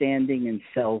understanding and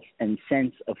self and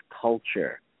sense of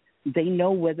culture. They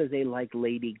know whether they like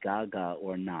Lady Gaga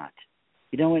or not.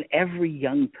 You know, and every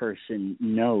young person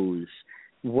knows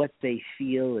what they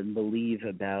feel and believe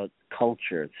about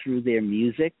culture through their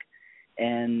music.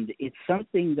 And it's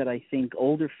something that I think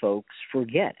older folks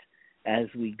forget as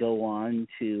we go on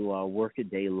to our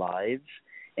workaday lives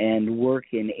and work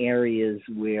in areas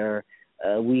where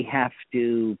we have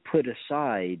to put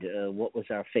aside what was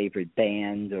our favorite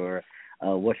band or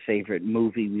what favorite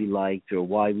movie we liked or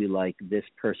why we like this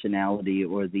personality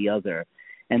or the other.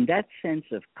 And that sense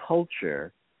of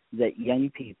culture that young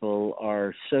people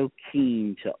are so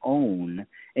keen to own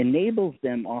enables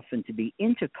them often to be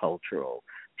intercultural,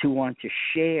 to want to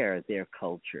share their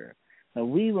culture.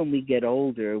 When we get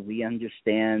older, we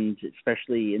understand,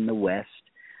 especially in the West,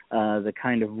 the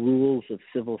kind of rules of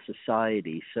civil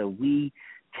society. So we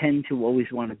tend to always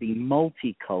want to be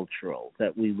multicultural,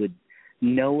 that we would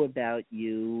know about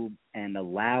you and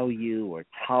allow you or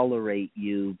tolerate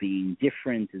you being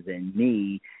different than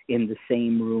me in the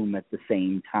same room at the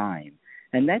same time.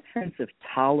 And that sense of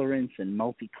tolerance and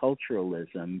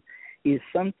multiculturalism is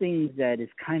something that is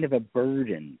kind of a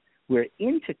burden, where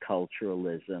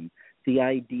interculturalism, the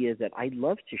idea that I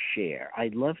love to share, I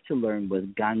love to learn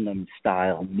what Gangnam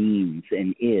Style means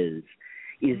and is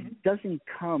doesn't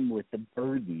come with the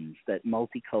burdens that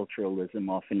multiculturalism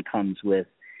often comes with,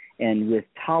 and with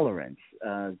tolerance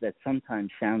that sometimes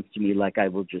sounds to me like I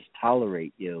will just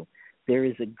tolerate you. There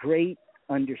is a great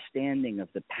understanding of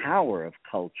the power of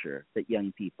culture that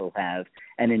young people have,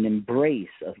 and an embrace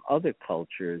of other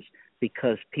cultures,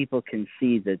 because people can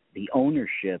see that the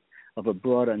ownership of a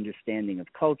broad understanding of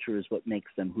culture is what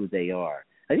makes them who they are.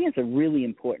 I think it's a really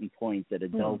important point that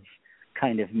adults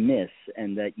kind of miss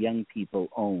and that young people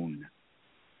own.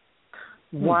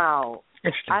 Wow.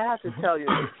 I have to tell you,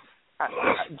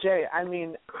 Jay, I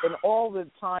mean, in all the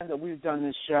time that we've done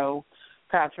this show,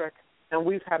 Patrick, and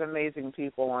we've had amazing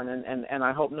people on, and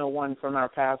I hope no one from our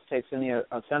past takes any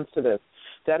offense to this.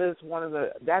 That's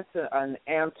an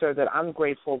answer that I'm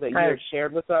grateful that you have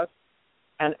shared with us,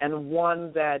 and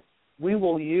one that we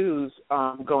will use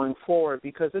going forward,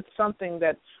 because it's something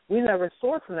that we never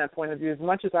saw from that point of view. As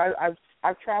much as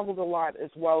I've traveled a lot as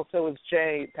well, so has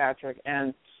Jay, Patrick,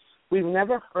 and we've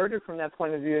never heard it from that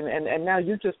point of view. And now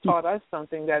you just taught us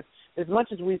something that, as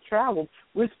much as we've traveled,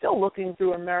 we're still looking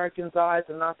through Americans' eyes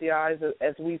and not the eyes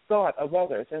as we thought of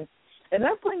others. And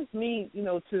that brings me,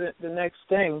 to the next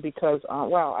thing, because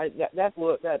wow,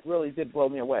 that really did blow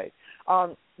me away.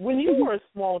 When you were a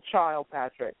small child,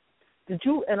 Patrick, did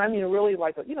you? And I mean, really,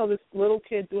 like this little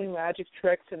kid doing magic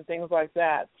tricks and things like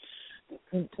that.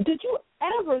 Did you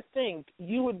ever think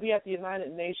you would be at the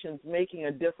United Nations making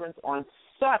a difference on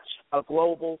such a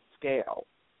global scale?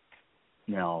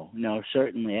 No,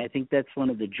 certainly. I think that's one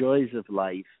of the joys of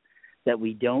life, that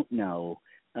we don't know.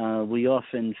 We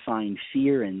often find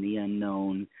fear in the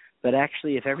unknown, but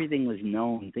actually if everything was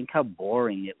known, think how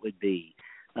boring it would be.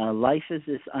 Life is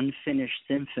this unfinished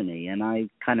symphony, and I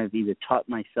kind of either taught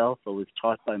myself or was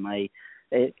taught by my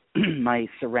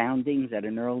surroundings at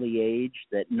an early age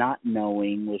that not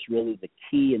knowing was really the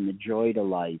key and the joy to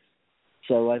life.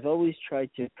 So I've always tried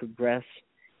to progress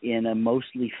in a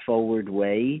mostly forward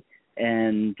way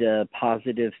and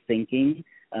positive thinking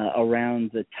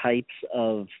around the types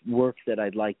of work that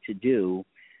I'd like to do.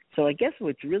 So I guess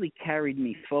what's really carried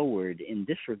me forward in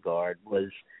this regard was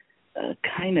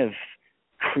kind of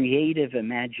creative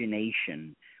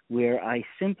imagination, where I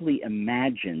simply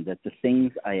imagined that the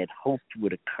things I had hoped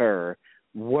would occur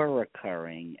were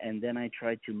occurring, and then I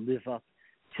tried to live up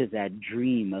to that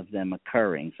dream of them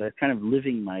occurring. So I was kind of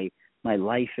living my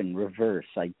life in reverse.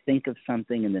 I'd think of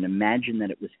something and then imagine that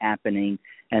it was happening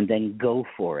and then go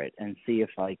for it and see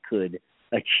if I could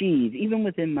achieve, even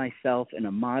within myself in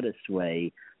a modest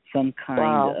way, some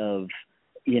kind of,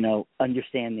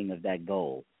 understanding of that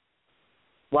goal.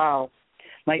 Wow.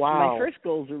 My first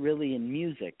goals are really in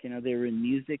music. They were in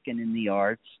music and in the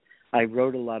arts. I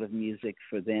wrote a lot of music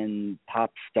for then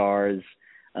pop stars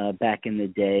back in the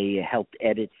day, helped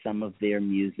edit some of their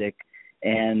music.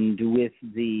 And with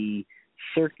the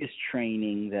circus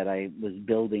training that I was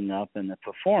building up and the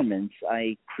performance,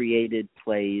 I created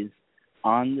plays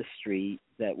on the street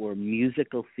that were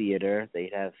musical theater.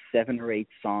 They'd have 7 or 8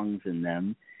 songs in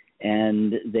them,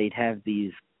 and they'd have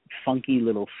these funky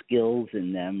little skills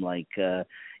in them, like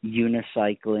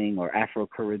unicycling or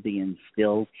Afro-Caribbean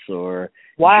stilts or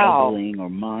juggling or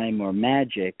mime or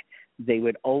magic. They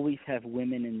would always have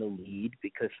women in the lead,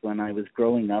 because when I was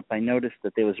growing up, I noticed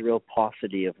that there was a real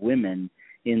paucity of women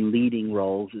in leading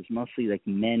roles. It was mostly like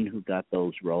men who got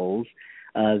those roles.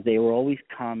 They were always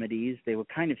comedies. They were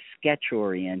kind of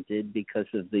sketch-oriented because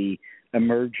of the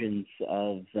emergence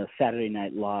of Saturday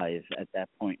Night Live at that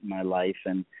point in my life,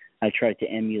 and I tried to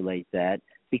emulate that.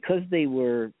 Because they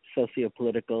were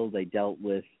socio-political, they dealt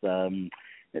with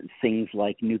things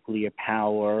like nuclear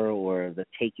power or the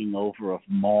taking over of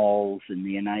malls in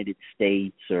the United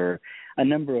States, or a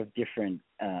number of different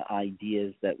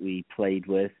ideas that we played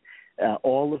with.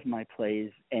 All of my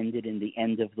plays ended in the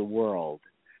end of the world,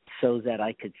 so that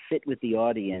I could sit with the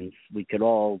audience. We could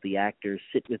all, the actors,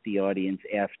 sit with the audience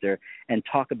after and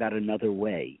talk about another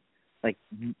way. Like,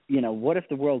 what if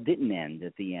the world didn't end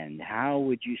at the end? How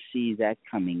would you see that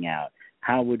coming out?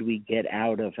 How would we get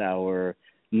out of our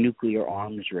nuclear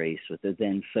arms race with the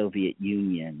then Soviet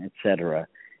Union, et cetera?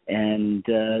 And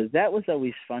that was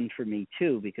always fun for me,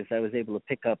 too, because I was able to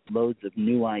pick up loads of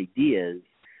new ideas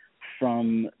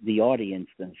from the audience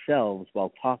themselves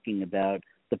while talking about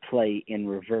the play in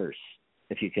reverse,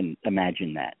 if you can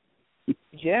imagine that.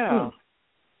 Yeah.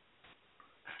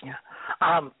 Yeah.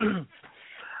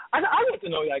 I'd like to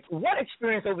know, what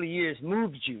experience over the years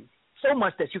moved you so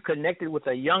much that you connected with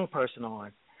a young person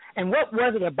on? And what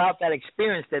was it about that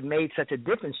experience that made such a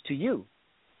difference to you?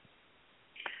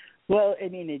 Well, I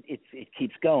mean, it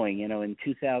keeps going. In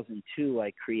 2002,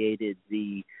 I created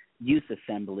the Youth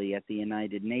Assembly at the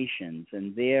United Nations,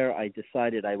 and there I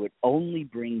decided I would only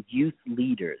bring youth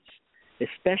leaders,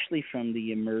 especially from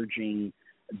the emerging,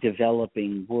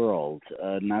 developing world,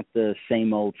 not the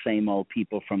same old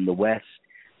people from the West,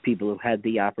 people who had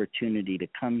the opportunity to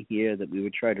come here, that we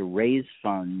would try to raise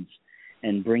funds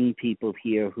and bring people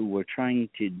here who were trying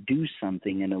to do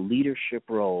something in a leadership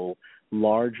role,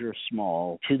 large or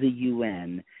small, to the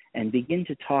UN, and begin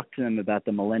to talk to them about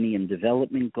the Millennium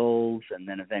Development Goals and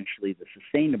then eventually the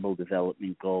Sustainable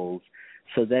Development Goals,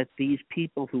 so that these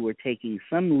people who were taking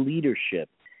some leadership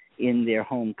in their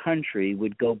home country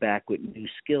would go back with new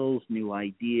skills, new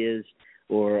ideas,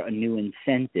 or new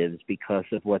incentives because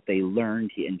of what they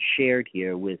learned and shared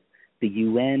here with the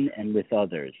UN and with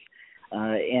others.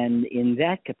 And in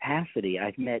that capacity,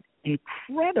 I've met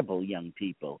incredible young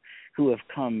people who have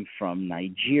come from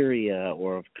Nigeria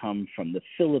or have come from the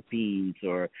Philippines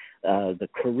or the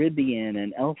Caribbean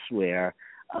and elsewhere,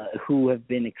 who have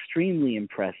been extremely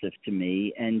impressive to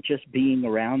me. And just being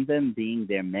around them, being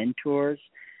their mentors,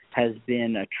 has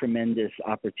been a tremendous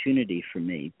opportunity for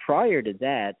me. Prior to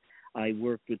that, I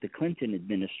worked with the Clinton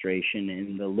administration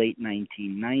in the late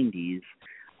 1990s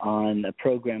on a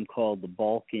program called the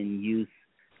Balkan Youth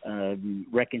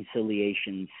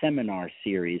Reconciliation Seminar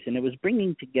Series, and it was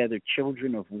bringing together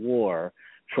children of war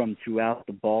from throughout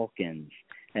the Balkans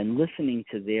and listening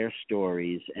to their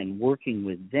stories and working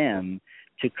with them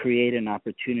to create an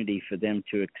opportunity for them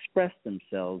to express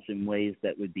themselves in ways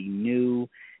that would be new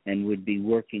and would be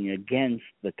working against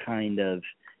the kind of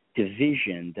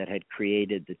division that had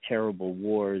created the terrible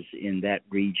wars in that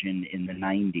region in the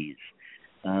 90s.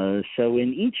 So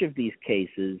in each of these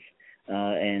cases,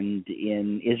 and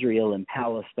in Israel and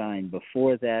Palestine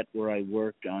before that, where I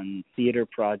worked on theater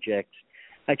projects,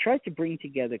 I tried to bring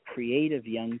together creative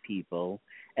young people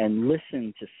and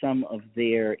listen to some of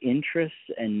their interests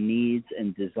and needs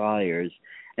and desires,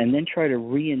 and then try to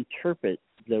reinterpret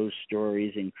those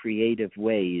stories in creative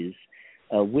ways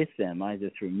with them, either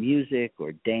through music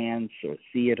or dance or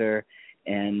theater.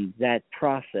 And that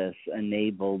process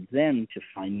enabled them to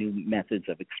find new methods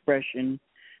of expression,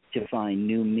 to find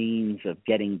new means of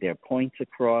getting their points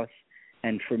across,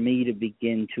 and for me to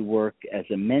begin to work as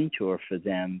a mentor for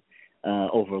them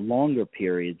over longer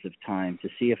periods of time to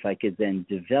see if I could then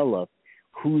develop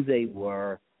who they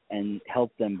were and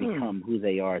help them become who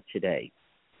they are today.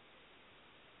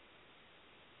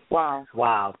 Wow.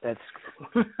 Wow, that's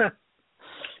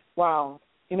wow.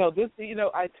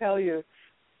 I tell you,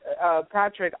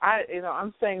 Patrick,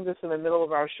 I'm saying this in the middle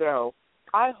of our show.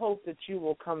 I hope that you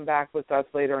will come back with us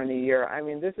later in the year. I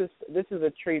mean, this is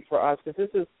a treat for us because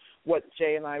this is what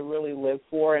Jay and I really live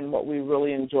for and what we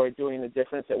really enjoy doing, the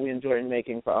difference that we enjoy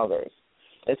making for others,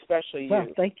 especially you. Well,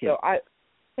 thank you. So I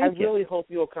Thank you. really hope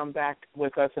you'll come back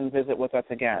with us and visit with us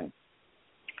again.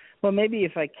 Well, maybe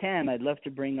if I can, I'd love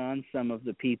to bring on some of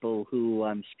the people who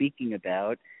I'm speaking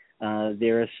about.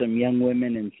 There are some young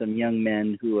women and some young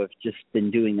men who have just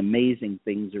been doing amazing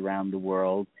things around the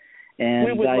world. And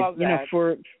we would love that.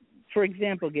 For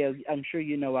example, Gail, I'm sure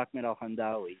you know Ahmed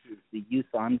Al-Handawi, who's the youth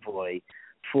envoy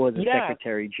for the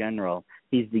Secretary General.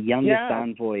 He's the youngest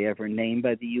envoy ever named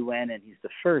by the UN, and he's the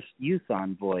first youth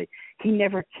envoy. He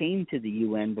never came to the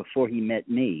UN before he met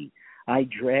me. I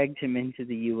dragged him into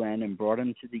the UN and brought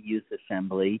him to the Youth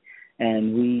Assembly,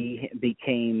 and we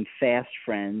became fast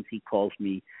friends. He calls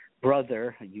me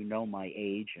brother. You know my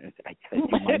age. I tell you,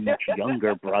 my much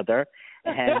younger brother.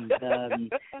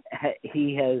 And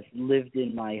he has lived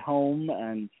in my home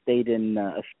and stayed in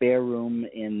a spare room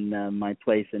in my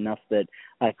place enough that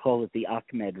I call it the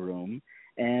Ahmed room.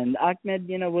 And Ahmed,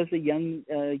 was a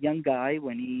young guy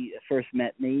when he first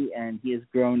met me, and he has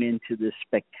grown into this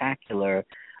spectacular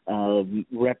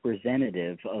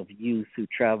representative of youth who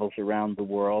travels around the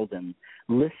world and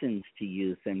listens to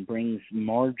youth and brings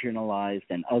marginalized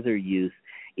and other youth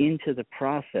into the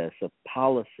process of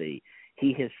policy.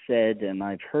 He has said, and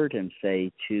I've heard him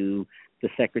say to the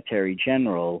Secretary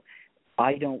General,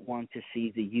 I don't want to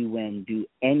see the UN do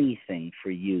anything for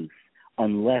youth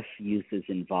unless youth is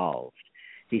involved.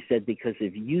 He said, because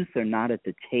if youth are not at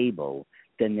the table,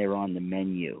 then they're on the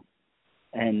menu.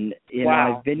 And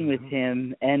I've been with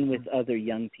him and with other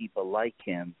young people like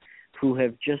him who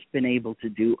have just been able to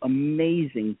do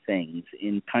amazing things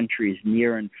in countries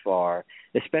near and far,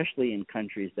 especially in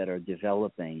countries that are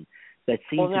developing, that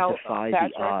seem to defy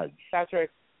the odds.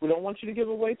 Patrick, we don't want you to give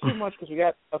away too much because we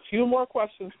got a few more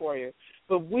questions for you.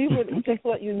 But we would, just to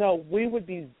let you know, we would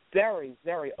be very,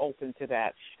 very open to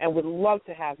that and would love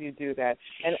to have you do that.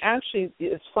 And actually,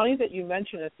 it's funny that you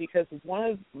mention this because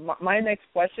one of my next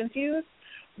question to you is,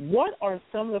 what are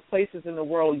some of the places in the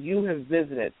world you have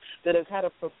visited that have had a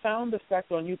profound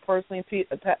effect on you personally,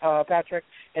 Patrick,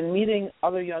 and meeting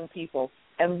other young people?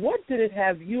 And what did it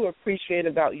have you appreciate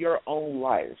about your own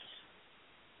life?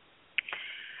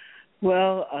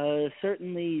 Well,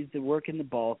 certainly the work in the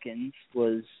Balkans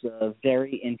was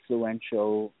very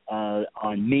influential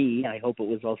on me. I hope it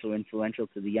was also influential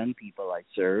to the young people I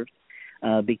served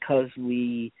because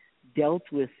we dealt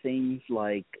with things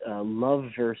like love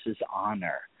versus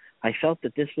honor. I felt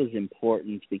that this was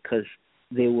important because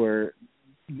there were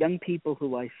young people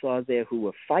who I saw there who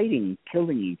were fighting,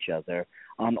 killing each other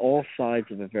on all sides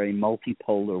of a very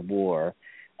multipolar war.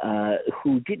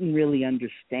 who didn't really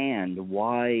understand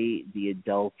why the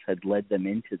adults had led them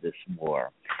into this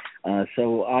war.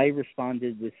 So I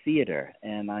responded with theater,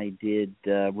 and I did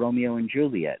Romeo and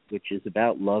Juliet, which is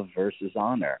about love versus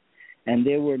honor. And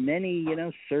there were many,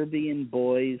 Serbian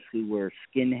boys who were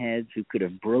skinheads who could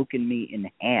have broken me in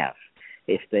half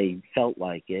if they felt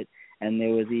like it. And there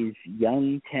were these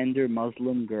young, tender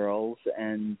Muslim girls,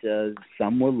 and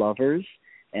some were lovers.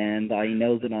 And I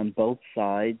know that on both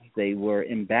sides they were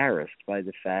embarrassed by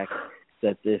the fact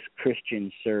that this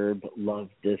Christian Serb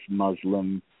loved this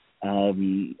Muslim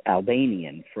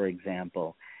Albanian, for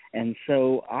example. And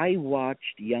so I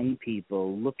watched young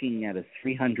people looking at a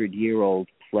 300-year-old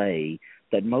play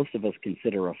that most of us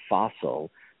consider a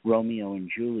fossil, Romeo and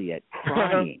Juliet,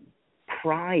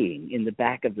 crying in the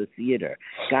back of the theater.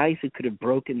 Guys who could have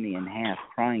broken me in half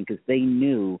crying because they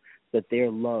knew that their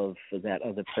love for that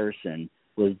other person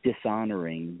was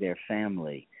dishonoring their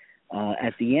family.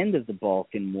 At the end of the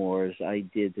Balkan Wars, I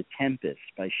did The Tempest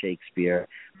by Shakespeare,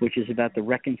 which is about the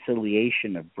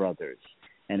reconciliation of brothers.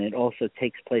 And it also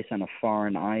takes place on a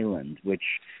foreign island, which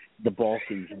the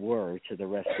Balkans were to the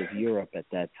rest of Europe at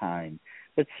that time.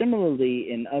 But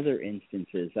similarly, in other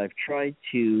instances, I've tried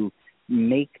to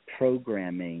make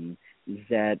programming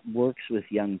that works with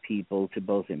young people to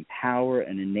both empower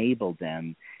and enable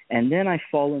them. And then I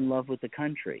fall in love with the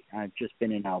country. I've just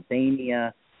been in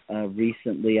Albania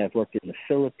recently. I've worked in the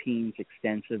Philippines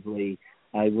extensively.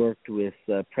 I worked with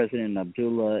President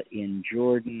Abdullah in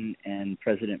Jordan and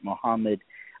President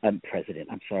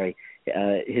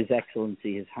His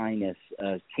Excellency, His Highness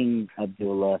King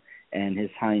Abdullah and His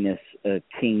Highness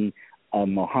King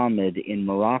Mohammed in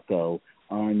Morocco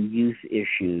on youth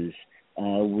issues,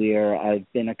 where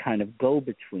I've been a kind of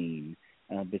go-between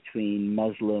between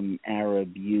Muslim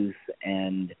Arab youth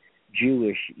and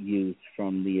Jewish youth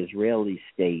from the Israeli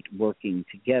state, working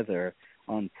together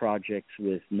on projects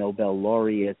with Nobel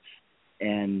laureates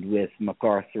and with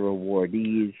MacArthur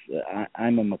awardees.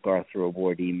 I'm a MacArthur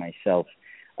awardee myself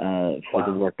for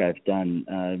the work I've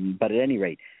done. But at any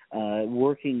rate,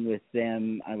 working with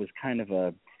them, I was kind of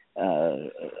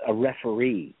a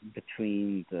referee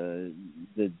between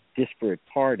the disparate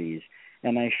parties,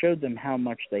 and I showed them how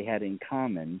much they had in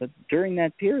common. But during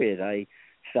that period, I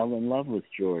fell in love with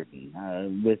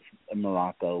Jordan, with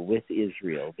Morocco, with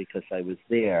Israel, because I was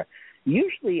there.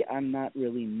 Usually I'm not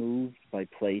really moved by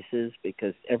places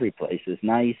because every place is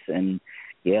nice, and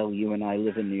Gail, you and I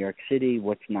live in New York City.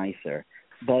 What's nicer?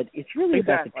 But it's really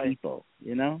about the people,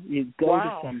 You go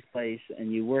to some place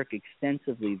and you work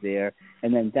extensively there,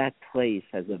 and then that place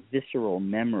has a visceral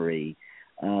memory.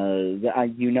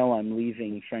 I'm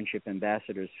leaving Friendship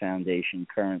Ambassadors Foundation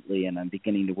currently, and I'm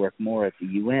beginning to work more at the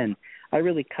UN. I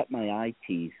really cut my eye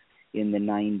teeth in the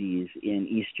 90s in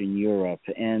Eastern Europe,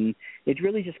 and it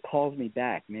really just calls me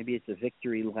back. Maybe it's a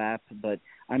victory lap, but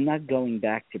I'm not going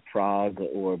back to Prague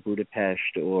or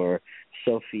Budapest or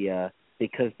Sofia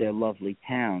because they're lovely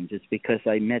towns. It's because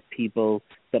I met people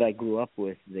that I grew up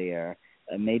with there,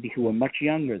 maybe who were much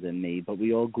younger than me, but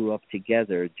we all grew up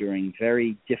together during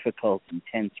very difficult,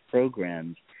 intense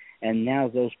programs. And now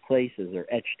those places are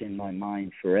etched in my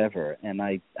mind forever, and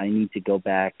I need to go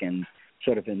back and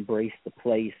sort of embrace the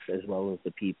place as well as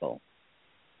the people.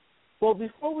 Well,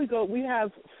 before we go, we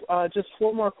have just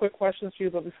 4 more quick questions for you,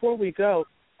 but before we go,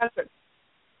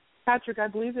 Patrick, I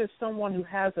believe there's someone who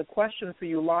has a question for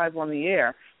you live on the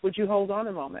air. Would you hold on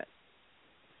a moment?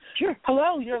 Sure.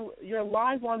 Hello, you're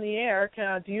live on the air.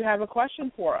 Do you have a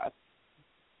question for us?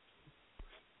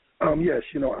 Yes,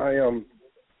 I am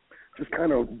just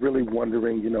kind of really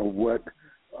wondering,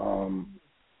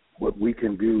 what we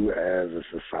can do as a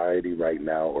society right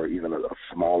now, or even a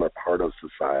smaller part of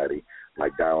society,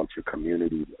 like down to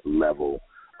community level,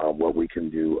 what we can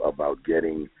do about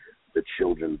getting the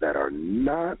children that are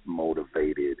not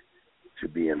motivated to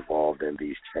be involved in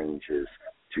these changes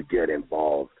to get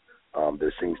involved.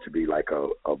 There seems to be like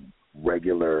a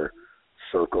regular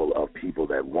circle of people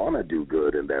that want to do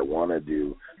good and that want to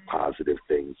do positive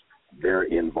things. They're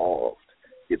involved.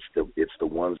 It's the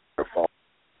ones that are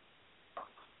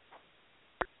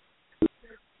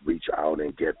reach out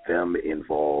and get them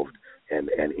involved and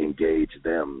engage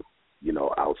them,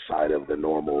 outside of the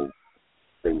normal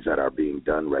things that are being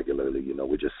done regularly.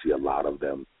 We just see a lot of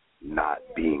them not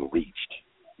being reached,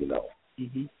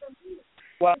 Mm-hmm.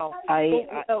 Well, I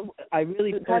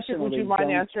really Patrick, personally would you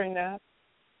mind answering that?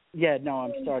 Yeah, no,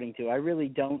 I'm starting to. I really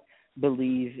don't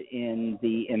believe in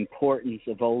the importance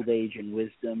of old age and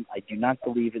wisdom. I do not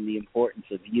believe in the importance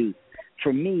of youth.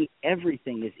 For me,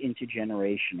 everything is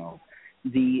intergenerational.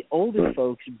 The older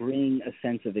folks bring a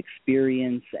sense of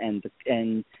experience and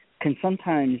can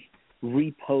sometimes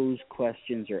repose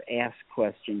questions or ask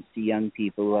questions to young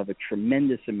people who have a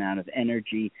tremendous amount of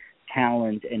energy,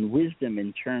 talent, and wisdom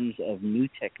in terms of new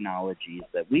technologies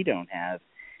that we don't have.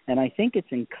 And I think it's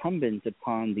incumbent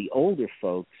upon the older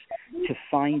folks to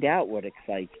find out what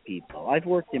excites people. I've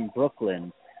worked in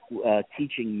Brooklyn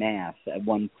teaching math at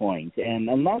one point, and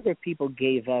a lot of people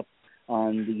gave up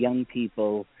on the young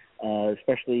people,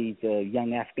 especially the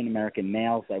young African-American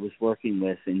males I was working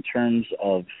with in terms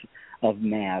of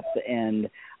math. And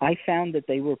I found that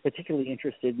they were particularly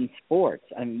interested in sports.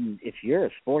 I mean, if you're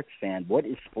a sports fan, what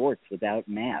is sports without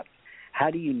math? How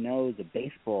do you know the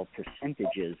baseball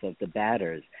percentages of the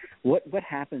batters? What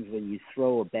happens when you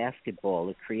throw a basketball?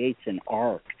 It creates an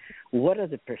arc. What are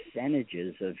the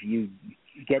percentages of you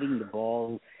getting the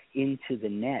ball into the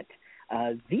net?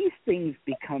 These things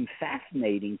become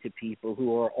fascinating to people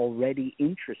who are already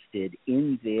interested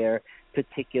in their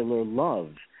particular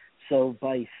love. So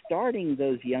by starting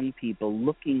those young people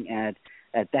looking at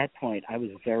that point, I was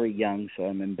very young, so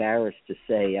I'm embarrassed to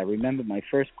say, I remember my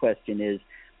first question is,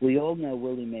 we all know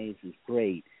Willie Mays is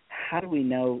great. How do we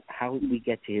know how we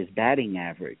get to his batting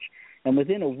average? And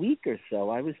within a week or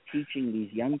so, I was teaching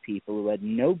these young people who had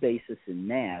no basis in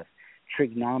math,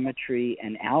 trigonometry,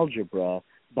 and algebra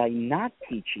by not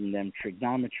teaching them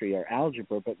trigonometry or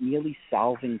algebra, but merely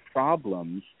solving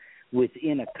problems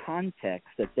within a context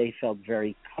that they felt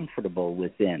very comfortable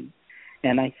within.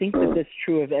 And I think that that's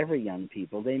true of every young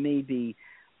people. They may be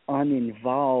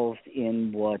uninvolved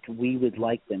in what we would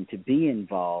like them to be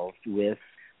involved with,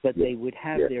 but they would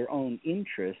have their own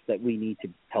interests that we need to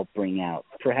help bring out,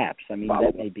 perhaps. I mean,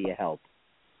 that may be a help.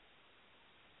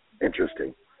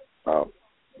 Interesting.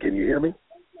 Can you hear me?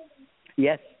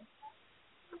 Yes.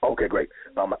 Okay, great.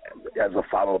 As a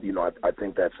follow-up, I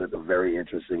think that's a very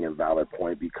interesting and valid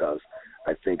point, because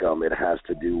I think it has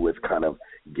to do with kind of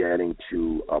getting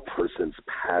to a person's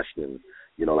passion.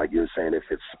 Like you're saying, if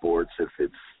it's sports, if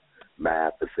it's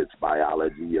math, if it's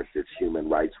biology, if it's human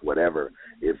rights, whatever,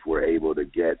 if we're able to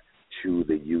get to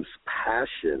the youth's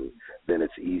passion, then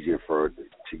it's easier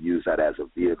to use that as a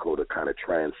vehicle to kind of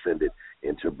transcend it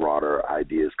into broader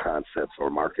ideas, concepts, or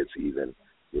markets even.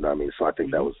 You know what I mean? So I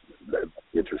think that was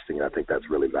interesting. I think that's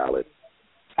really valid.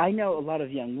 I know a lot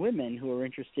of young women who are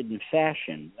interested in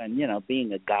fashion. And,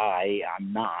 being a guy,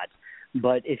 I'm not.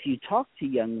 But if you talk to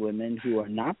young women who are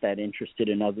not that interested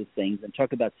in other things and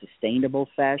talk about sustainable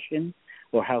fashion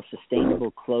or how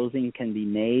sustainable clothing can be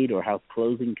made or how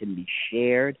clothing can be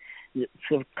shared,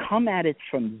 sort of come at it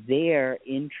from their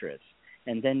interest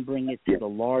and then bring it to the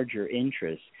larger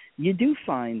interest, you do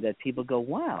find that people go,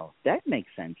 wow, that makes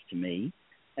sense to me.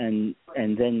 And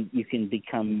then you can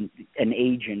become an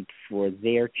agent for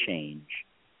their change.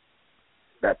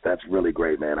 That's really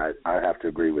great, man. I have to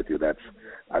agree with you.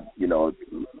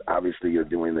 Obviously you're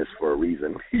doing this for a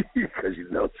reason because you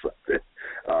know something.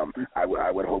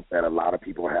 I would hope that a lot of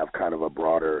people have kind of a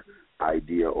broader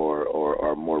idea or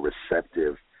are more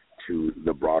receptive to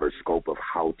the broader scope of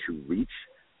how to reach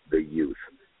the youth.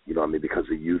 You know what I mean? Because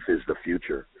the youth is the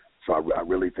future. So I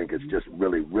really think it's just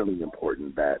really, really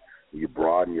important that you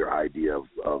broaden your idea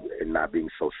of and not being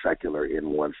so secular in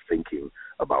one's thinking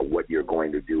about what you're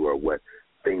going to do or what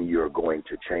thing you're going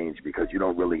to change, because you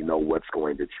don't really know what's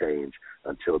going to change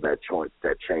until that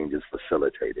change is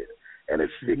facilitated. And it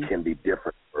can be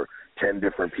different for 10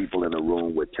 different people in a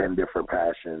room with 10 different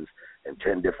passions and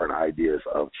 10 different ideas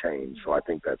of change. So I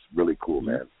think that's really cool,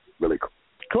 man. Really cool.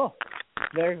 Cool.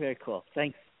 Very, very cool.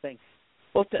 Thanks.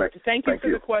 Well, thank you for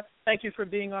the question. Thank you for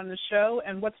being on the show.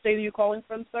 And what state are you calling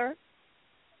from, sir?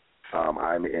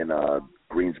 I'm in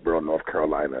Greensboro, North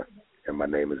Carolina, and my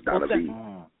name is Donna B.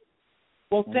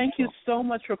 Well, thank you so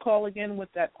much for calling in with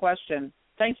that question.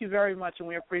 Thank you very much, and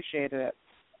we appreciated it.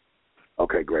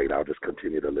 Okay, great. I'll just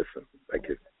continue to listen. Thank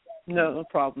you. No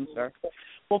problem, sir.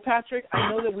 Well, Patrick, I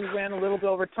know that we ran a little bit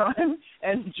over time,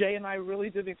 and Jay and I really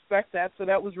didn't expect that, so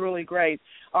that was really great.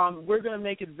 We're going to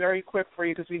make it very quick for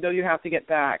you because we know you have to get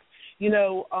back.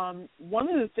 One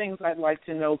of the things I'd like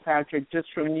to know, Patrick, just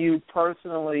from you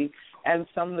personally and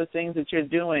some of the things that you're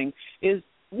doing is,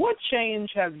 what change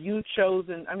have you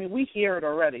chosen? I mean, we hear it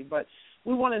already, but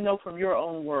we want to know from your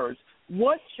own words.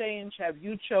 What change have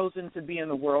you chosen to be in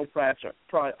the world, Patrick?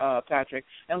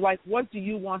 And, what do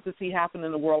you want to see happen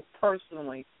in the world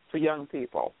personally for young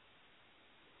people?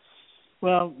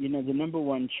 Well, the number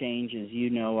one change, as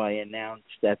I announced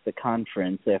at the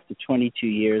conference after 22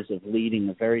 years of leading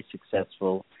a very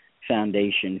successful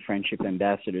foundation, Friendship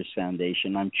Ambassadors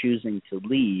Foundation. I'm choosing to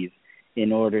leave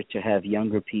in order to have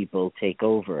younger people take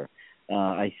over.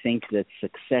 I think that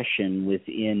succession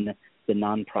within the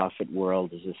nonprofit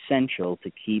world is essential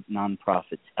to keep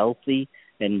nonprofits healthy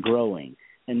and growing.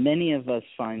 And many of us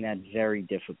find that very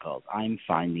difficult. I'm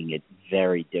finding it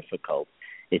very difficult.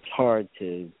 It's hard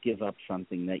to give up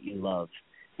something that you love.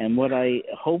 And what I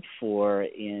hope for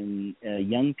in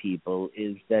young people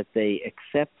is that they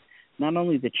accept not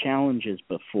only the challenges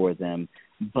before them,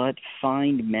 but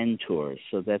find mentors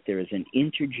so that there is an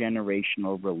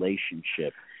intergenerational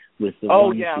relationship with the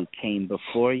ones who came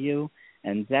before you.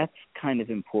 And that's kind of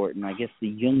important. I guess the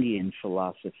Jungian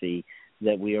philosophy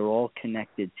that we are all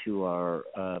connected to our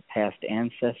past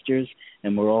ancestors,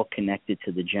 and we're all connected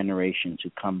to the generations who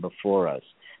come before us.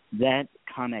 That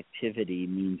connectivity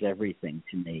means everything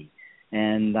to me.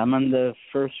 And I'm on the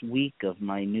first week of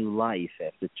my new life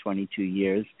after 22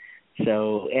 years,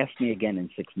 so ask me again in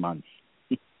 6 months.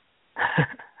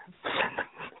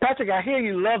 Patrick, I hear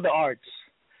you love the arts,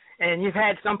 and you've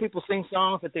had some people sing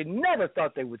songs that they never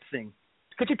thought they would sing.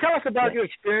 Could you tell us about your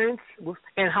experience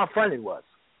and how fun it was?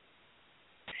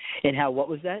 And what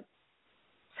was that?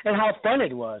 And how fun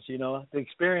it was, the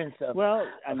experience of Well,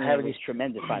 I mean, it was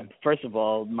tremendous. First of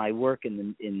all, my work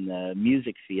in the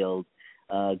music field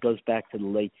goes back to the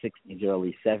late 60s,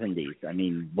 early 70s. I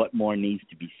mean, what more needs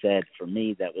to be said? For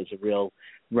me, that was a real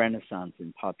renaissance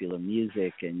in popular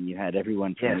music, and you had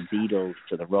everyone from the Beatles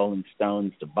to the Rolling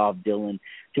Stones to Bob Dylan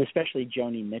to especially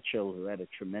Joni Mitchell, who had a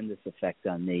tremendous effect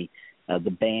on me. The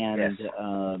band,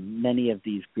 many of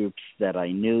these groups that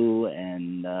I knew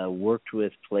and worked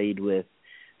with, played with,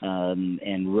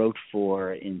 and wrote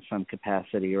for in some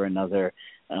capacity or another,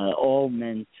 all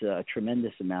meant a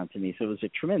tremendous amount to me. So it was a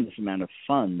tremendous amount of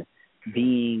fun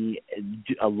being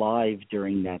alive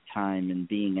during that time and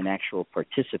being an actual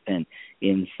participant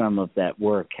in some of that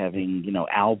work, having,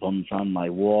 albums on my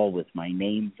wall with my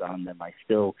names on them. I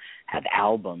still have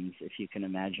albums, if you can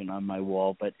imagine, on my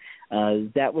wall. But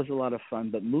that was a lot of fun.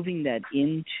 But moving that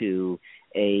into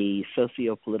a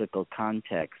socio-political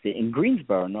context, in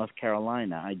Greensboro, North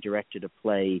Carolina, I directed a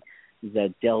play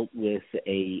that dealt with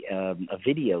a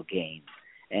video game.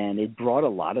 And it brought a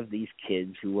lot of these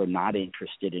kids who were not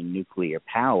interested in nuclear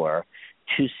power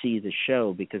to see the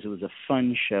show because it was a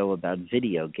fun show about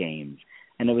video games.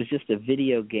 And it was just a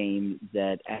video game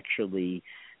that actually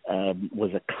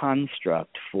was a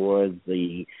construct for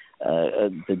the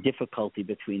difficulty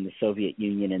between the Soviet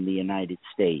Union and the United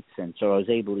States. And so I was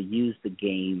able to use the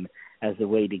game as a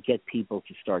way to get people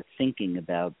to start thinking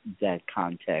about that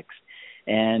context.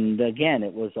 And again,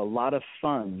 it was a lot of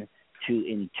fun to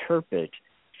interpret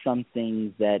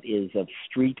something that is of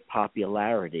street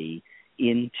popularity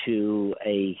into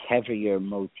a heavier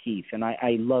motif. And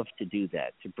I love to do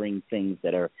that, to bring things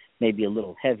that are maybe a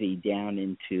little heavy down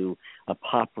into a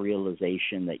pop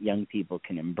realization that young people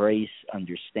can embrace,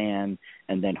 understand,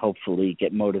 and then hopefully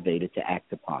get motivated to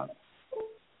act upon.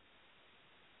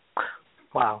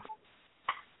 Wow.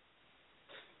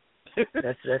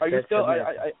 Are you still?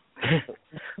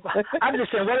 I'm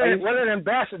just saying, what an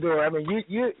ambassador! I mean,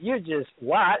 you're just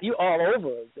you all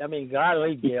over. I mean,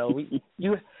 golly, Gail, we'd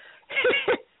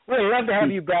love to have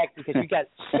you back because you got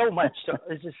so much.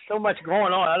 There's just so much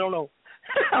going on. I don't know.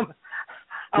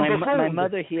 My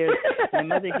mother hears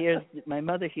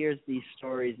these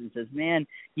stories and says, "Man,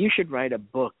 you should write a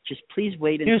book. Just please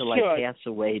wait until I pass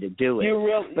away to do it." You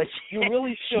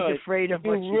really should. She's afraid of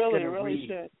what she's going to read.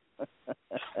 Should.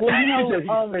 Well,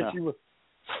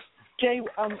 Jay,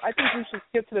 I think we should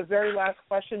skip to the very last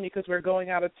question because we're going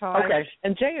out of time. Okay.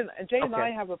 And Jay and I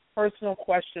have a personal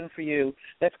question for you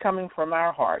that's coming from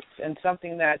our hearts and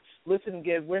something that Listen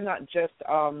Give. We're not just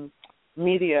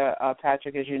media,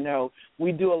 Patrick, as you know.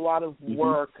 We do a lot of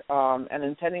work and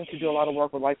intending to do a lot of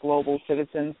work with like Global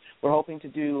Citizens. We're hoping to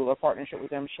do a partnership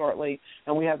with them shortly,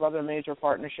 and we have other major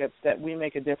partnerships that we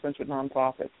make a difference with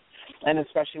nonprofits, and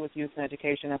especially with youth and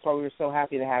education. That's why we were so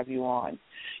happy to have you on.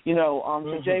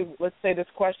 So Jay, let's say this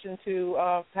question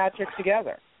to Patrick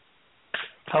together.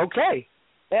 Okay.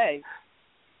 Hey,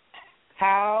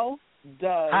 how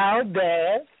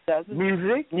does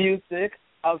music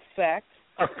affect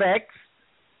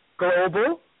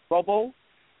global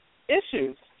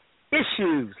issues?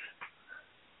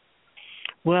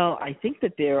 Well, I think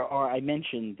that I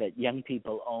mentioned that young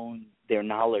people own their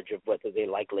knowledge of whether they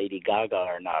like Lady Gaga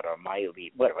or not, or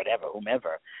Miley, whatever,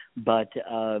 whomever. But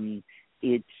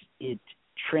it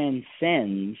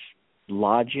transcends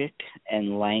logic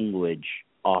and language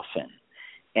often.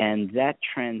 And that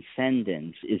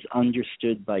transcendence is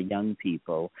understood by young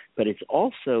people, but it's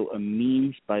also a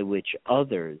means by which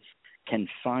others can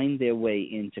find their way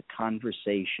into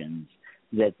conversations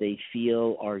that they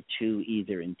feel are too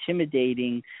either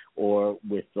intimidating or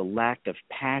with the lack of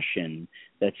passion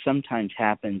that sometimes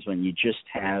happens when you just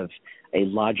have a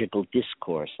logical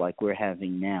discourse like we're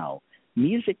having now.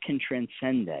 music can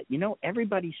transcend that. You know,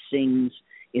 everybody sings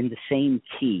in the same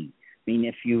key. I mean,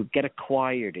 if you get a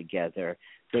choir together,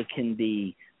 they can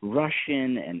be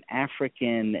Russian and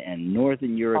African and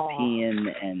Northern European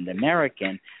and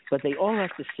American, but they all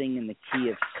have to sing in the key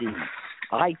of C.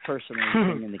 I personally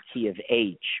sing in the key of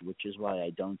H, which is why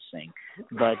I don't sing.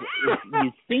 But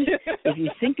if you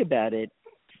think about it,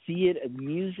 theater,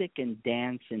 music and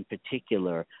dance in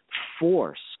particular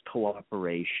force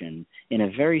cooperation in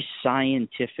a very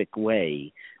scientific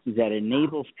way that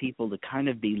enables people to kind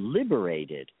of be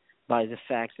liberated by the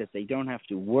fact that they don't have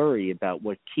to worry about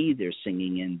what key they're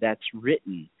singing in. That's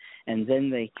written. And then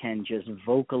they can just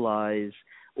vocalize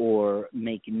or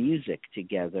make music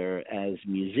together as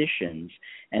musicians,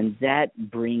 and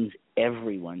that brings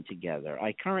everyone together.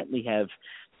 I currently have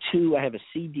I have a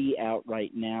CD out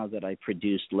right now that I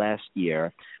produced last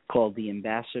year called The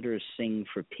Ambassadors Sing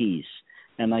for Peace,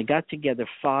 and I got together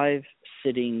 5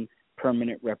 sitting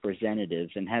permanent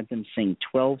representatives and had them sing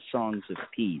 12 songs of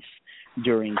peace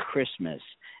during Christmas,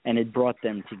 and it brought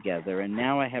them together. And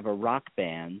now I have a rock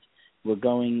band. We're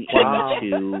going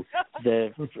into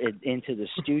the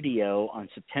studio on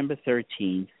September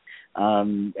 13th.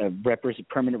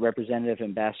 Permanent Representative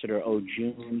Ambassador Oh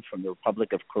Jun from the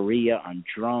Republic of Korea on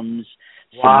drums.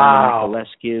 Wow. Simona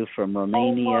Nicolescu from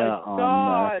Romania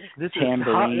on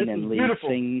tambourine and lead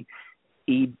sing.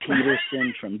 Ede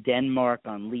Peterson from Denmark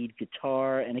on lead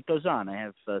guitar, and it goes on. I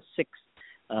have 6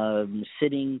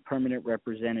 sitting permanent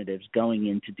representatives going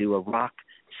in to do a rock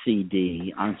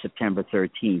CD on September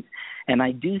 13th. And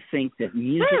I do think that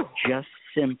music just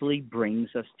simply brings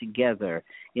us together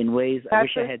in ways I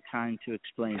wish I had time to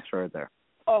explain further.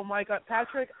 Oh, my God.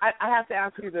 Patrick, I have to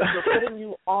ask you this.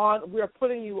 We're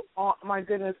putting you on. My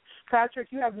goodness. Patrick,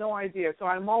 you have no idea. So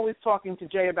I'm always talking to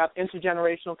Jay about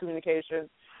intergenerational communication.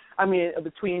 I mean,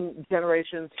 between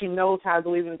generations. He knows how I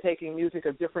believe in taking music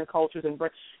of different cultures and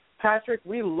bring. Patrick,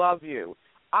 we love you.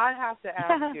 I have to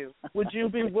ask you, would you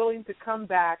be willing to come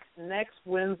back next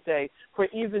Wednesday for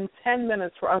even 10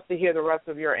 minutes for us to hear the rest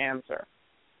of your answer?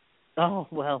 Oh,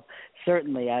 well,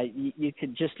 certainly. You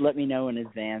could just let me know in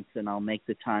advance, and I'll make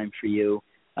the time for you.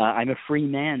 I'm a free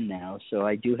man now, so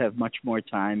I do have much more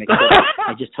time.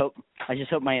 I just hope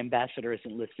my ambassador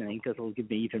isn't listening, because it'll give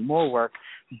me even more work.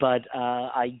 But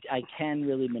I can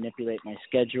really manipulate my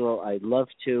schedule. I'd love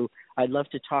to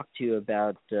talk to you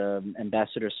about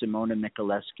Ambassador Simona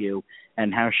Nicolescu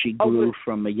and how she grew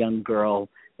from a young girl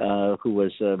who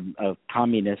was a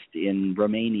communist in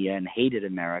Romania and hated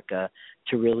America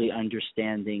to really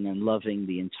understanding and loving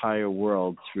the entire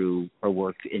world through her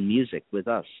work in music with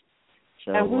us.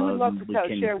 So, and we would love to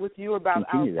share with you about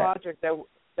our project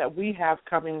that we have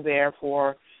coming there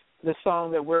for the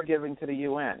song that we're giving to the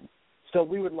UN. So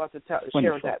we would love to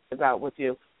share that about with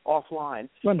you offline.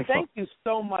 Wonderful. Thank you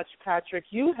so much,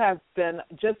 Patrick. You have been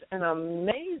just an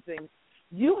amazing.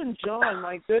 You and John,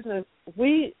 my goodness,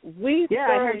 we. Yeah,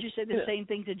 I heard you say the same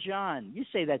thing to John. You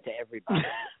say that to everybody.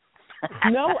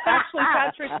 No, actually,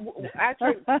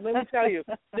 Patrick, let me tell you,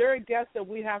 there are guests that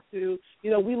we have to,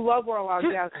 we love all our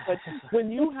guests, but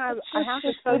when I have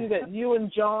to tell you that you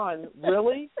and John,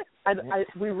 really,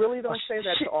 we really don't say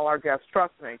that to all our guests,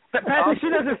 trust me. Patrick, she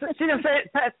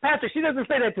doesn't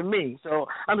say that to me, so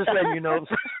I'm just letting you know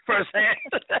firsthand.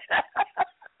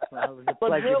 Well, it was a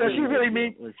pleasure. It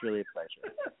was really a pleasure.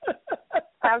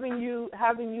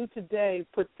 Having you today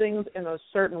put things in a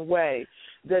certain way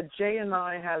that Jay and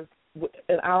I have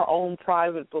in our own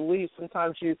private beliefs.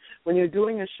 Sometimes when you're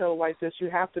doing a show like this, you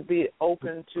have to be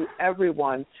open to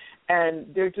everyone. And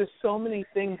there are just so many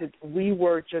things that we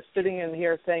were just sitting in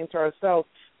here saying to ourselves,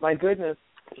 my goodness,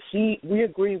 we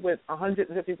agree with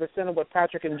 150% of what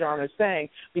Patrick and John are saying,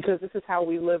 because this is how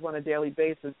we live on a daily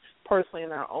basis, personally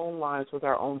in our own lives with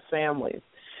our own families.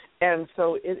 And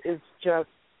so it is just,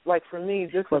 like for me,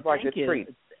 this is like a treat.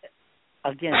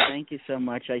 Again, thank you so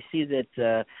much. I see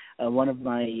that one of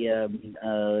my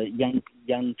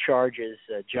young charges,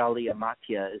 Jolly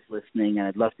Amatya, is listening, and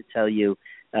I'd love to tell you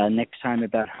next time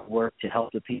about her work to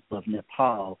help the people of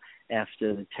Nepal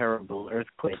after the terrible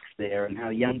earthquakes there, and how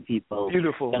young people,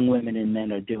 young women and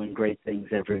men are doing great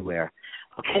things everywhere.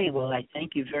 Okay, well, I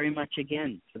thank you very much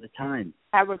again for the time.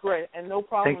 Have a great, and no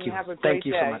problem. Thank you. Have a great day. Thank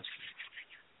you so much.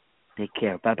 Take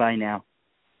care. Bye-bye now.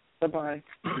 Bye-bye.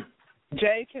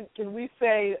 Jay, can we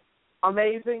say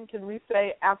amazing? Can we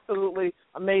say absolutely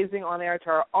amazing on air to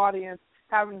our audience?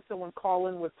 Having someone call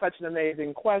in with such an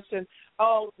amazing question.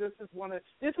 Oh, this is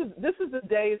the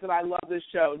days that I love this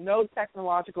show. No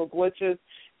technological glitches,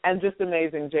 and just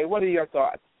amazing. Jay, what are your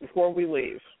thoughts before we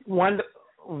leave?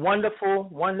 Wonderful,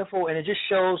 and it just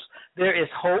shows there is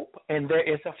hope and there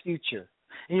is a future.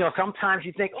 You know, sometimes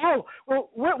you think, oh, well,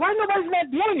 why nobody's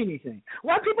not doing anything?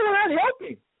 Why people are not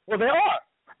helping? Well, they are.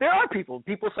 There are people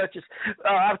such as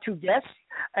our two guests,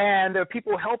 and there are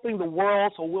people helping the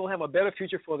world so we'll have a better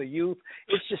future for the youth.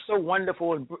 It's just so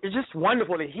wonderful, and it's just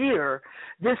wonderful to hear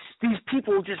these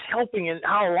people just helping and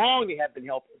how long they have been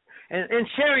helping, and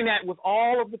sharing that with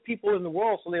all of the people in the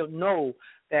world so they'll know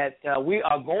that we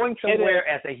are going somewhere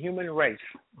as a human race.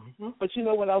 Mm-hmm. But you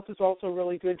know what else is also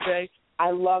really good, Jay?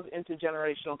 I love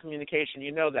intergenerational communication.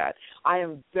 You know that. I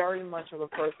am very much of a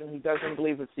person who doesn't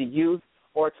believe it's the youth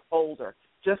or it's older.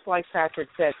 Just like Patrick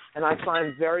said, and I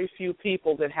find very few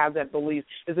people that have that belief.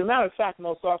 As a matter of fact,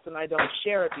 most often I don't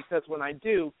share it because when I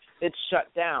do, it's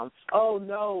shut down. Oh,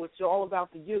 no, it's all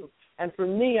about the youth. And for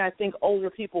me, I think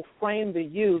older people frame the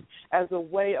youth as a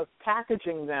way of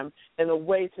packaging them in a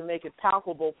way to make it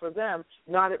palpable for them,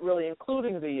 not it really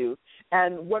including the youth.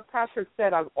 And what Patrick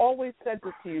said, I've always said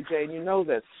this to you, Jay, and you know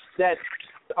this, that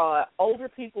older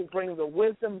people bring the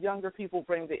wisdom, younger people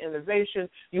bring the innovation.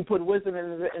 You put wisdom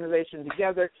and innovation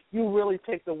together, you really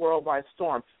take the world by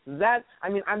storm.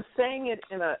 I'm saying it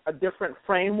in a different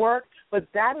framework, but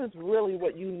that is really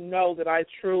what you know that I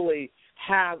truly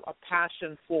have a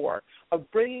passion for,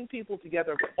 of bringing people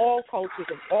together of all cultures,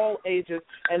 of all ages,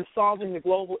 and solving the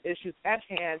global issues at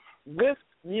hand with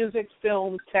music,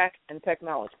 film, tech, and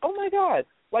technology. Oh, my God.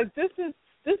 Like, this is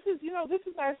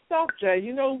our stuff, Jay.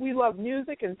 You know we love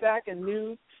music and tech and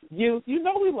news, youth. You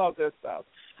know we love this stuff.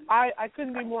 I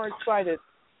couldn't be more excited.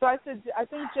 So I think,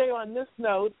 Jay, on this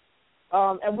note,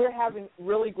 and we're having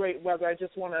really great weather. I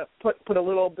just want to put a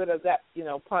little bit of that,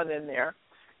 pun in there.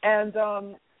 And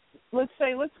let's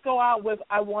go out with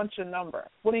I Want Your Number.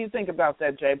 What do you think about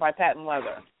that, Jay, by Patent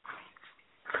Leather?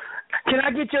 Can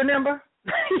I get your number?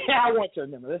 Yeah, I want your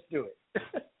number. Let's do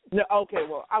it. No, okay,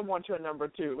 well, I want your number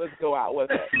too. Let's go out with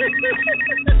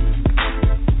it.